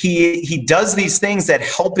 he does these things that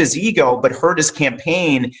help his ego but hurt his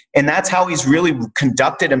campaign. And that's how he's really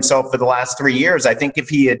conducted himself for the last 3 years. I think if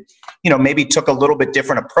he had, maybe took a little bit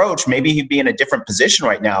different approach, maybe he'd be in a different position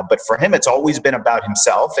right now. But for him, it's always been about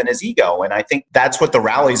himself and his ego. And I think that's what the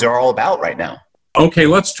rallies are all about right now. Okay,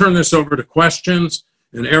 let's turn this over to questions.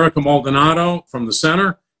 And Erica Maldonado from the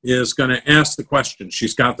Center is going to ask the questions.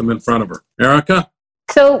 She's got them in front of her. Erica?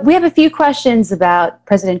 So we have a few questions about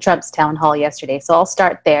President Trump's town hall yesterday. So I'll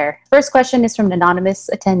start there. First question is from an anonymous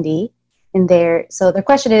attendee. So their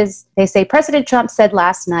question is, they say, President Trump said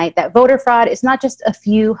last night that voter fraud is not just a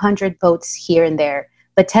few hundred votes here and there,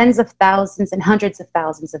 but tens of thousands and hundreds of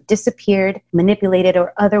thousands of disappeared, manipulated,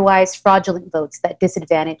 or otherwise fraudulent votes that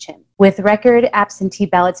disadvantage him. With record absentee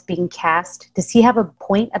ballots being cast, does he have a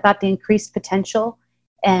point about the increased potential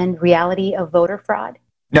and reality of voter fraud?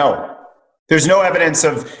 No. There's no evidence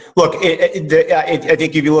of, look, I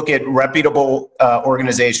think if you look at reputable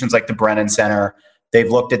organizations like the Brennan Center, they've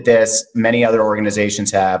looked at this. Many other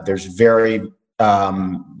organizations have. There's very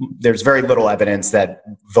little evidence that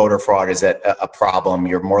voter fraud is a problem.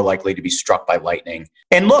 You're more likely to be struck by lightning.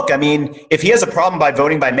 And look, I mean, if he has a problem by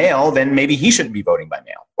voting by mail, then maybe he shouldn't be voting by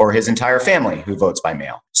mail, or his entire family who votes by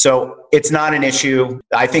mail. So it's not an issue.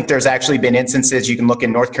 I think there's actually been instances, you can look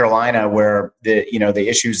in North Carolina, where the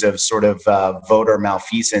issues of sort of voter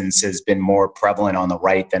malfeasance has been more prevalent on the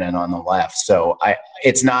right than on the left. So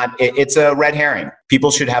it's a red herring. People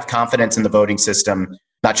should have confidence in the voting system.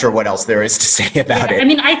 Not sure what else there is to say about it. I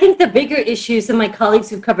mean, I think the bigger issue, some of my colleagues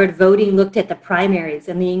who've covered voting looked at the primaries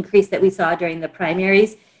and the increase that we saw during the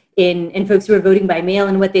primaries in folks who are voting by mail.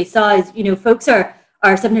 And what they saw is, folks are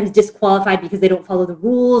sometimes disqualified because they don't follow the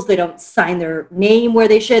rules. They don't sign their name where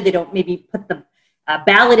they should. They don't maybe put the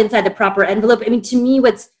ballot inside the proper envelope. I mean, to me,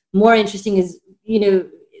 what's more interesting is,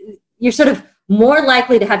 you're sort of more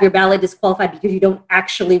likely to have your ballot disqualified because you don't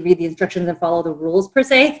actually read the instructions and follow the rules per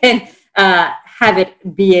se than have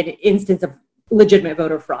it be an instance of legitimate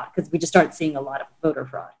voter fraud, because we just aren't seeing a lot of voter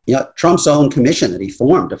fraud. Yeah, Trump's own commission that he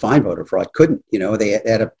formed to find voter fraud couldn't.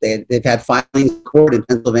 They've had filings in court in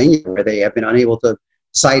Pennsylvania where they have been unable to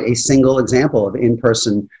cite a single example of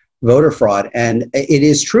in-person voter fraud. And it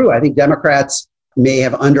is true. I think Democrats may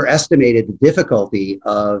have underestimated the difficulty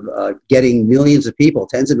of getting millions of people,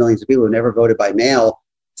 tens of millions of people who never voted by mail,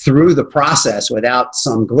 through the process without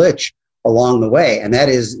some glitch along the way. And that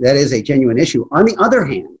is a genuine issue. On the other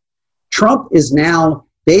hand, Trump is now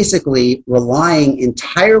basically relying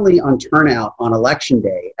entirely on turnout on Election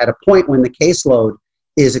Day at a point when the caseload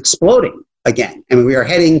is exploding again. I mean, we are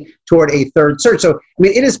heading toward a third surge. So, I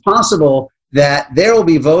mean, it is possible that there will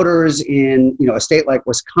be voters in, a state like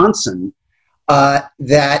Wisconsin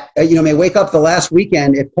that, may wake up the last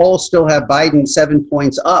weekend if polls still have Biden 7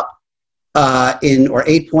 points up or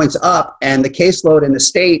 8 points up, and the caseload in the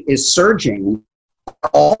state is surging. Are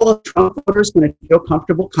all of Trump voters going to feel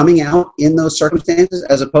comfortable coming out in those circumstances,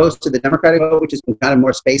 as opposed to the Democratic vote, which has been kind of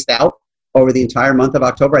more spaced out over the entire month of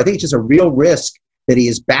October? I think it's just a real risk that he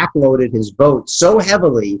has backloaded his vote so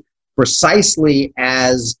heavily, precisely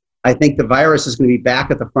as I think the virus is going to be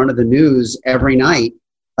back at the front of the news every night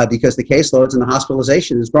because the caseloads and the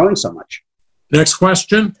hospitalization is growing so much. Next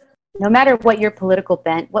question. No matter what your political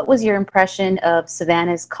bent, what was your impression of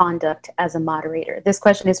Savannah's conduct as a moderator? This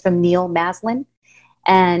question is from Neil Maslin.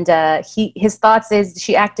 And his thoughts is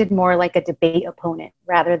she acted more like a debate opponent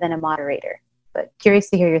rather than a moderator. But curious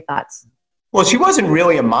to hear your thoughts. Well, she wasn't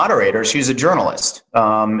really a moderator. She was a journalist.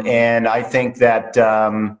 And I think that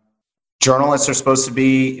journalists are supposed to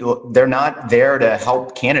be, they're not there to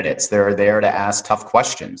help candidates. They're there to ask tough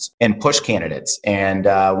questions and push candidates. And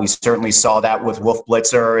we certainly saw that with Wolf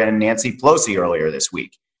Blitzer and Nancy Pelosi earlier this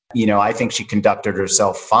week. I think she conducted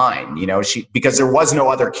herself fine, because there was no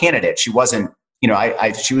other candidate. She wasn't,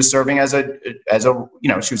 she was serving as a,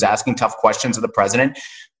 she was asking tough questions of the president.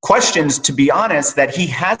 Questions, to be honest, that he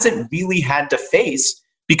hasn't really had to face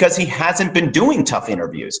because he hasn't been doing tough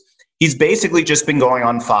interviews. He's basically just been going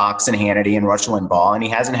on Fox and Hannity and Rush Limbaugh, and he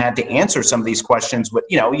hasn't had to answer some of these questions with,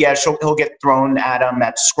 he'll get thrown at him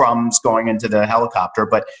at scrums going into the helicopter.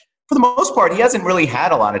 But for the most part, he hasn't really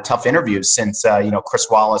had a lot of tough interviews since, Chris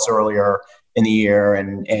Wallace earlier in the year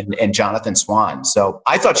and Jonathan Swan. So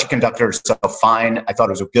I thought she conducted herself fine. I thought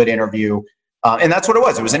it was a good interview. And that's what it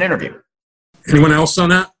was. It was an interview. Anyone else on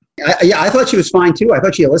that? I thought she was fine too. I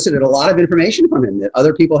thought she elicited a lot of information from him that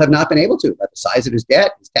other people have not been able to, about the size of his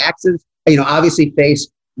debt, his taxes, obviously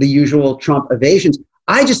faced the usual Trump evasions.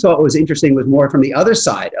 I just thought what was interesting was more from the other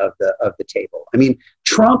side of the table. I mean,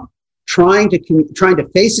 Trump trying to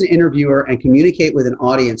face an interviewer and communicate with an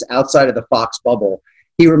audience outside of the Fox bubble.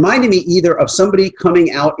 He reminded me either of somebody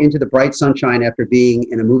coming out into the bright sunshine after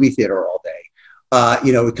being in a movie theater all day,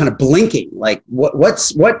 kind of blinking, like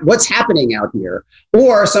what's happening out here,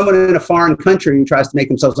 or someone in a foreign country who tries to make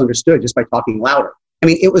themselves understood just by talking louder. I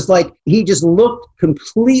mean, it was like he just looked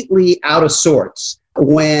completely out of sorts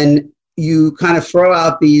when you kind of throw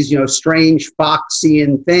out these, strange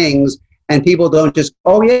Foxian things, and people don't just,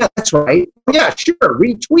 oh yeah, that's right, yeah, sure,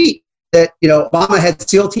 retweet that, Obama had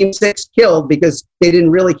SEAL Team 6 killed because they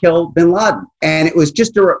didn't really kill bin Laden. And it was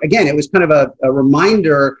just, it was kind of a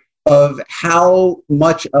reminder of how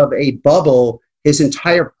much of a bubble his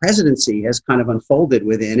entire presidency has kind of unfolded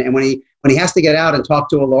within. And when he has to get out and talk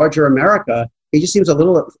to a larger America, he just seems a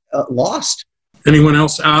little lost. Anyone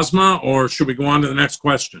else, Asma, or should we go on to the next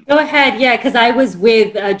question? Go ahead, yeah, because I was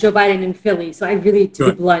with Joe Biden in Philly, so I really, to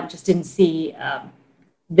be blunt, just didn't see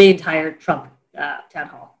the entire Trump town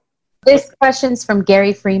hall. This question's from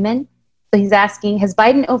Gary Freeman. So he's asking, has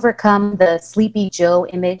Biden overcome the Sleepy Joe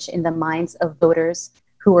image in the minds of voters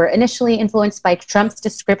who were initially influenced by Trump's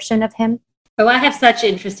description of him? Oh, I have such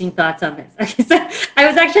interesting thoughts on this. I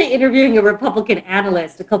was actually interviewing a Republican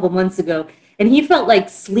analyst a couple months ago, and he felt like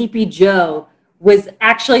Sleepy Joe was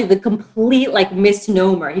actually the complete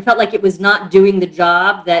misnomer. He felt like it was not doing the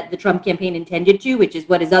job that the Trump campaign intended to, which is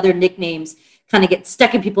what his other nicknames kind of get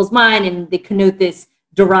stuck in people's mind, and they connote this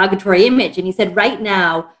derogatory image. And he said, right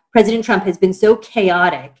now, President Trump has been so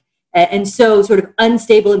chaotic and so sort of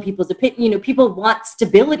unstable in people's opinion. People want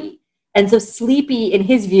stability. And so sleepy, in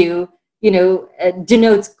his view,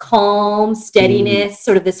 denotes calm, steadiness,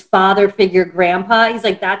 sort of this father figure grandpa. He's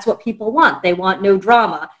like, that's what people want. They want no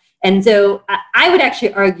drama. And so I would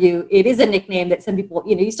actually argue it is a nickname that some people,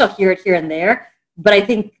 you still hear it here and there. But I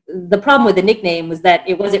think the problem with the nickname was that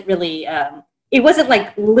it wasn't really, it wasn't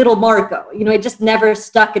like Little Marco. It just never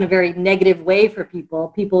stuck in a very negative way for people.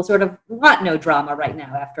 People sort of want no drama right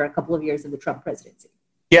now after a couple of years of the Trump presidency.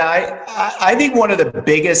 Yeah, I think one of the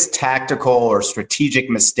biggest tactical or strategic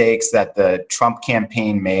mistakes that the Trump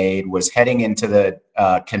campaign made was heading into the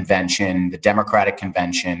convention, the Democratic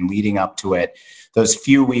convention, leading up to it, those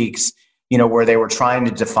few weeks, where they were trying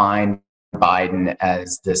to define Biden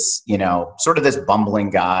as this, sort of this bumbling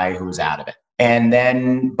guy who was out of it. And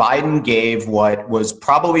then Biden gave what was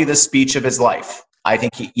probably the speech of his life. I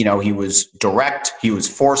think he was direct, he was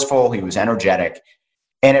forceful, he was energetic.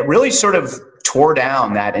 And it really sort of tore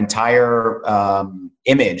down that entire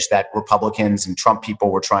image that Republicans and Trump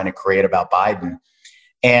people were trying to create about Biden.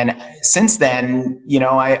 And since then,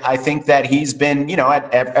 I think that he's been,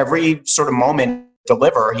 at every sort of moment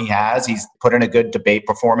he's put in a good debate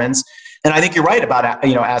performance. And I think you're right about,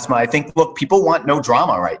 Asma. I think, look, people want no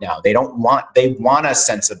drama right now. They want a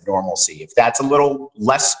sense of normalcy. If that's a little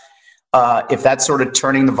less, if that's sort of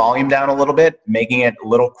turning the volume down a little bit, making it a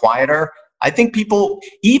little quieter, I think people,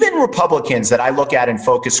 even Republicans that I look at in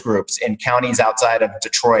focus groups in counties outside of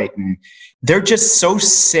Detroit, and they're just so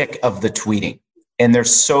sick of the tweeting, and they're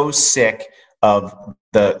so sick of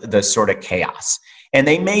the sort of chaos. And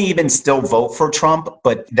they may even still vote for Trump,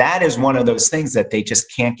 but that is one of those things that they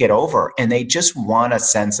just can't get over, and they just want a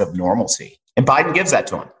sense of normalcy. And Biden gives that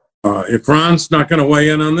to them. If Ron's not going to weigh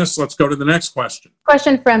in on this, let's go to the next question.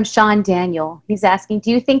 Question from Sean Daniel. He's asking, do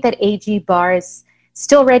you think that AG Barr is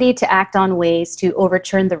still ready to act on ways to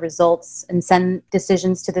overturn the results and send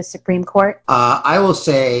decisions to the Supreme Court? I will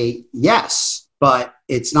say yes, but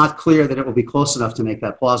it's not clear that it will be close enough to make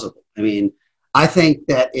that plausible. I mean, I think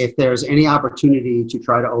that if there's any opportunity to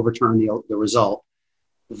try to overturn the result,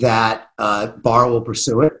 that Barr will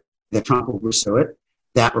pursue it, that Trump will pursue it,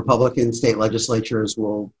 that Republican state legislatures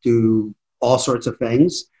will do all sorts of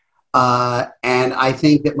things. And I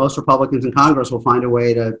think that most Republicans in Congress will find a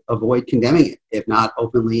way to avoid condemning it, if not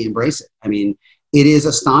openly embrace it. I mean, it is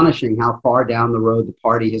astonishing how far down the road the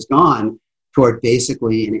party has gone toward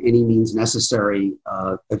basically, in any means necessary,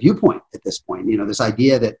 a viewpoint at this point. This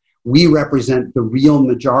idea that we represent the real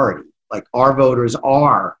majority, like our voters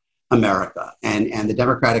are America, and the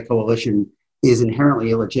Democratic coalition is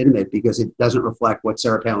inherently illegitimate because it doesn't reflect what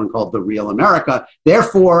Sarah Palin called the real America.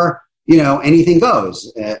 Therefore, anything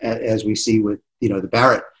goes, as we see with, the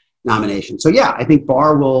Barrett nomination. So yeah, I think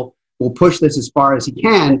Barr will push this as far as he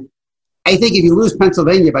can. I think if you lose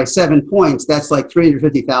Pennsylvania by 7 points, that's like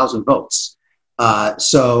 350,000 votes.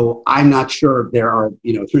 So I'm not sure there are,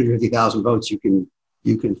 350,000 votes you can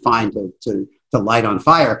find to light on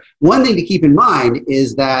fire. One thing to keep in mind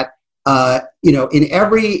is that, in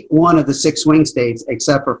every one of the 6 swing states,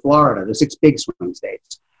 except for Florida, the 6 big swing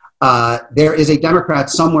states, there is a Democrat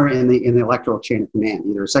somewhere in the electoral chain of command,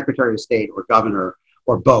 either a Secretary of State or governor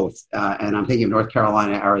or both. And I'm thinking of North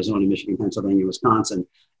Carolina, Arizona, Michigan, Pennsylvania, Wisconsin.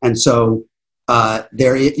 And so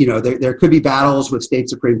there could be battles with state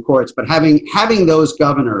Supreme Courts, but having those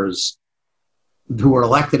governors who were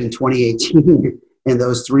elected in 2018 in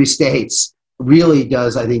those 3 states really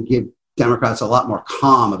does, I think, give Democrats a lot more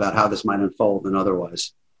calm about how this might unfold than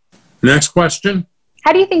otherwise. Next question.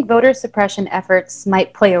 How do you think voter suppression efforts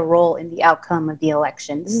might play a role in the outcome of the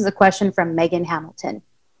election? This is a question from Megan Hamilton.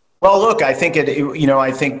 Well, look, I think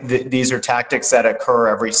these are tactics that occur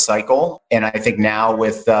every cycle, and I think now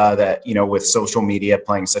with with social media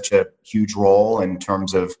playing such a huge role in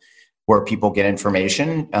terms of where people get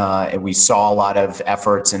information, and we saw a lot of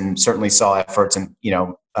efforts, and certainly saw efforts in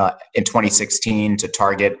 2016 to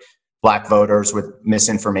target Black voters with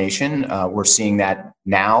misinformation. We're seeing that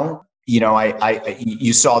now.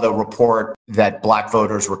 You saw the report that Black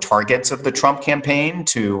voters were targets of the Trump campaign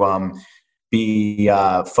to be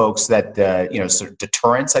folks that, sort of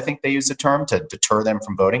deterrence, I think they use the term, to deter them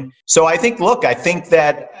from voting. So I think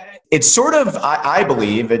that it's sort of, I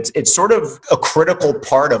believe, it's sort of a critical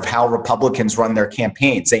part of how Republicans run their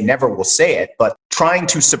campaigns. They never will say it, but trying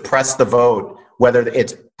to suppress the vote, whether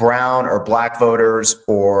it's brown or Black voters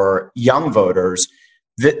or young voters,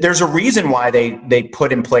 there's a reason why they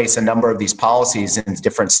put in place a number of these policies in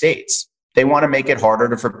different states. They want to make it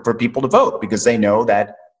harder for people to vote because they know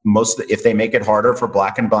that if they make it harder for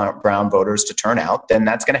Black and brown voters to turn out, then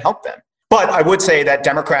that's going to help them. But I would say that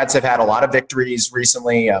Democrats have had a lot of victories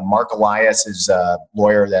recently. Mark Elias is a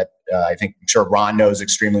lawyer that I'm sure Ron knows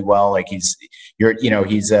extremely well. Like he's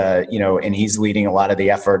leading a lot of the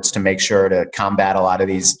efforts to make sure to combat a lot of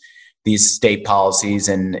these state policies.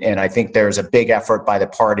 And I think there's a big effort by the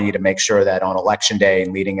party to make sure that on election day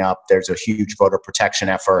and leading up, there's a huge voter protection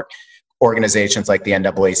effort. Organizations like the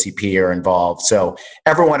NAACP are involved. So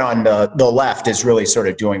everyone on the left is really sort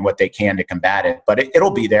of doing what they can to combat it, but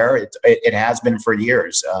it'll be there. It has been for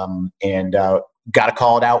years, and got to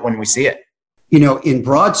call it out when we see it. in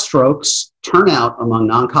broad strokes, turnout among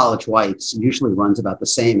non-college whites usually runs about the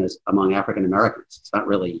same as among African Americans. It's not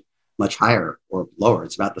really much higher or lower.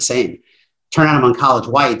 It's about the same. Turnout among college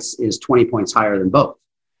whites is 20 points higher than both.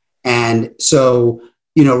 And so,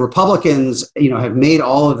 Republicans, have made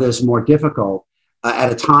all of this more difficult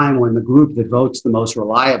at a time when the group that votes the most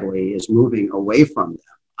reliably is moving away from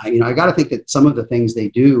them. I got to think that some of the things they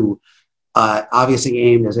do, obviously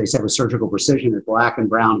aimed, as I said, with surgical precision at Black and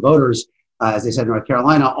brown voters, as they said in North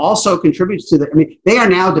Carolina, also contributes to they are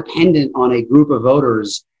now dependent on a group of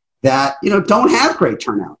voters that, don't have great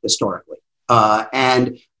turnout historically.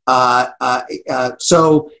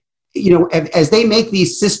 So, as they make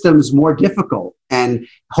these systems more difficult and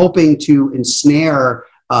hoping to ensnare,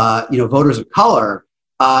 voters of color,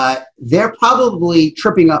 they're probably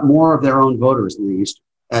tripping up more of their own voters than they used to,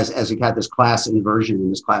 as we had this class inversion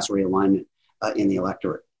and this class realignment in the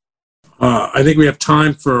electorate. I think we have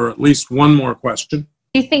time for at least one more question.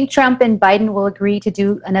 Do you think Trump and Biden will agree to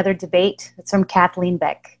do another debate? It's from Kathleen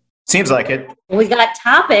Beck. Seems like it. We got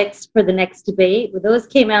topics for the next debate. Well, those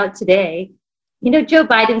came out today. Joe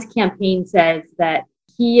Biden's campaign says that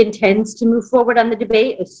he intends to move forward on the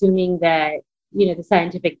debate, assuming that, the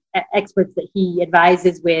scientific experts that he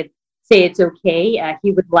advises with say it's okay.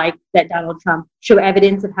 He would like that Donald Trump show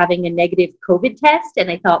evidence of having a negative COVID test. And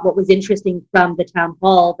I thought what was interesting from the town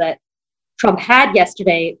hall that Trump had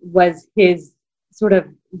yesterday was his sort of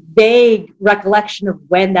vague recollection of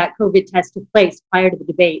when that COVID test took place prior to the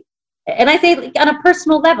debate. And I think on a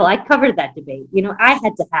personal level, I covered that debate. I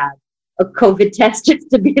had to have a COVID test just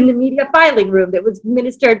to be in the media filing room that was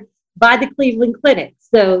administered by the Cleveland Clinic.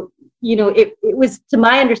 So, it was, to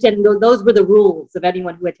my understanding, those were the rules of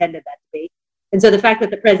anyone who attended that debate. And so the fact that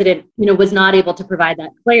the president, was not able to provide that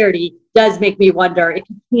clarity does make me wonder if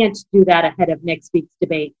he can't do that ahead of next week's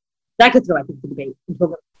debate. That could throw, I think, the debate into a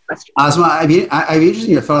little question. Asma, I'd be interested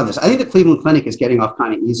in your thought on this. I think the Cleveland Clinic is getting off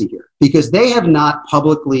kind of easy here because they have not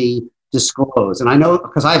publicly disclosed, and I know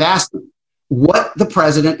because I've asked them, what the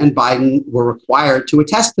president and Biden were required to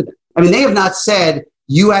attest to them. They have not said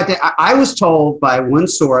you had to. I was told by one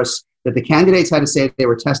source that the candidates had to say they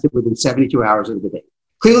were tested within 72 hours of the debate.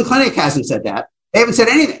 Cleveland Clinic hasn't said that. They haven't said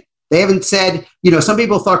anything. They haven't said, some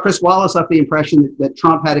people thought Chris Wallace left the impression that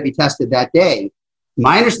Trump had to be tested that day.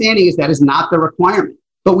 My understanding is that is not the requirement,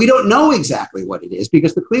 but we don't know exactly what it is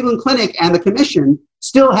because the Cleveland Clinic and the commission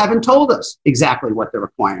still haven't told us exactly what the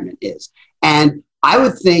requirement is. And I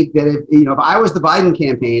would think that if I was the Biden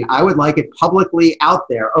campaign, I would like it publicly out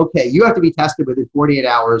there. Okay, you have to be tested within 48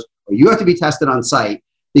 hours or you have to be tested on site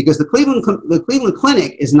because the Cleveland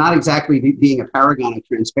Clinic is not exactly being a paragon of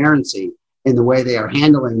transparency in the way they are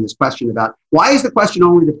handling this question about why is the question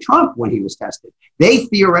only to Trump when he was tested? They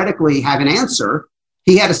theoretically have an answer.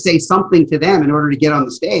 He had to say something to them in order to get on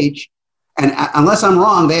the stage. And unless I'm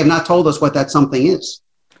wrong, they have not told us what that something is.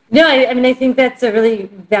 No, I think that's a really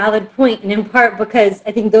valid point, and in part because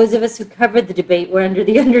I think those of us who covered the debate were under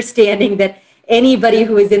the understanding that anybody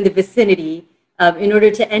who was in the vicinity, in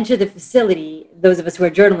order to enter the facility, those of us who are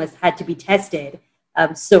journalists had to be tested.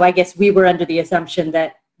 So I guess we were under the assumption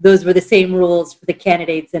that those were the same rules for the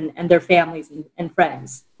candidates and their families and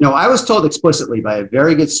friends. No, I was told explicitly by a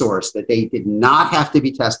very good source that they did not have to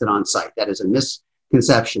be tested on site. That is a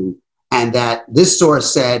misconception. And that this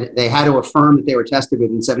source said they had to affirm that they were tested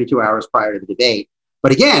within 72 hours prior to the debate.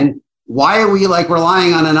 But again, why are we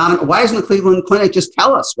relying on anonymous? Why doesn't the Cleveland Clinic just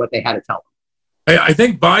tell us what they had to tell them? I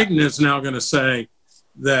think Biden is now going to say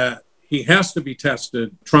that he has to be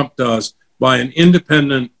tested, Trump does, by an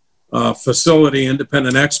independent facility,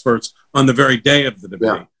 independent experts on the very day of the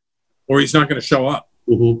debate, or he's not going to show up.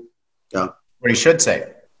 Mm-hmm. Yeah. What he should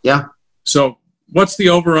say. Yeah. So what's the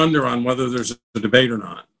over-under on whether there's a debate or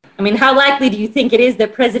not? How likely do you think it is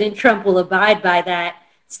that President Trump will abide by that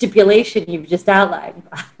stipulation you've just outlined?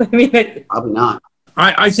 Probably not.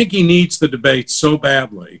 I think he needs the debate so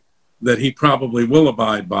badly that he probably will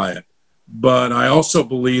abide by it. But I also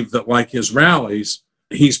believe that, like his rallies,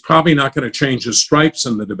 he's probably not going to change his stripes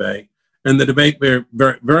in the debate. And the debate very,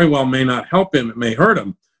 very well may not help him. It may hurt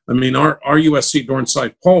him. Our USC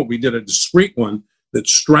Dornsife poll, we did a discrete one that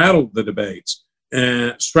straddled the debates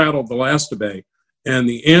and straddled the last debate. And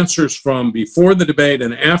the answers from before the debate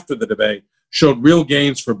and after the debate showed real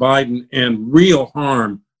gains for Biden and real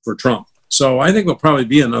harm for Trump. So I think there'll probably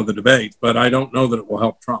be another debate, but I don't know that it will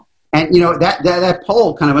help Trump. And, that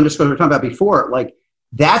poll kind of underscores what we were talking about before.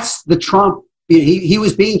 That's the Trump. He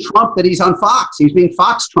was being Trump that he's on Fox. He was being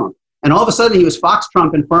Fox Trump. And all of a sudden he was Fox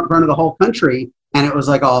Trump in front of the whole country. And it was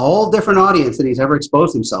like a whole different audience than he's ever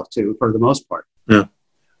exposed himself to for the most part. Yeah.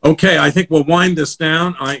 Okay, I think we'll wind this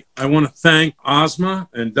down. I want to thank Asma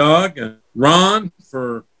and Doug and Ron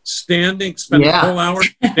for spending the whole hour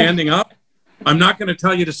standing up. I'm not going to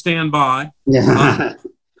tell you to stand by. Yeah.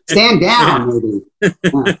 Stand down,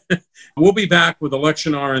 maybe. We'll be back with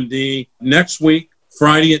Election R&D next week,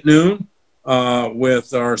 Friday at noon,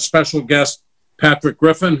 with our special guest, Patrick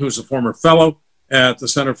Griffin, who's a former fellow at the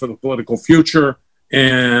Center for the Political Future,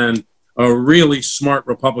 and a really smart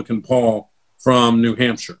Republican, Paul, from New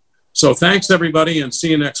Hampshire. So thanks, everybody, and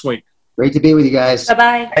see you next week. Great to be with you guys.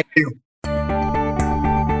 Bye-bye. Thank you.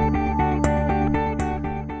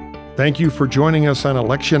 Thank you for joining us on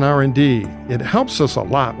Election R&D. It helps us a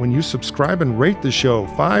lot when you subscribe and rate the show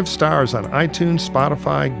 5 stars on iTunes,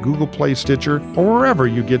 Spotify, Google Play, Stitcher, or wherever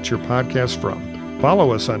you get your podcasts from.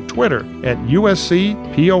 Follow us on Twitter at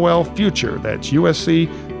USCPOLFuture. That's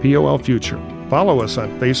USCPOLFuture. Follow us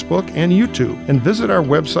on Facebook and YouTube, and visit our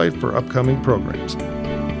website for upcoming programs.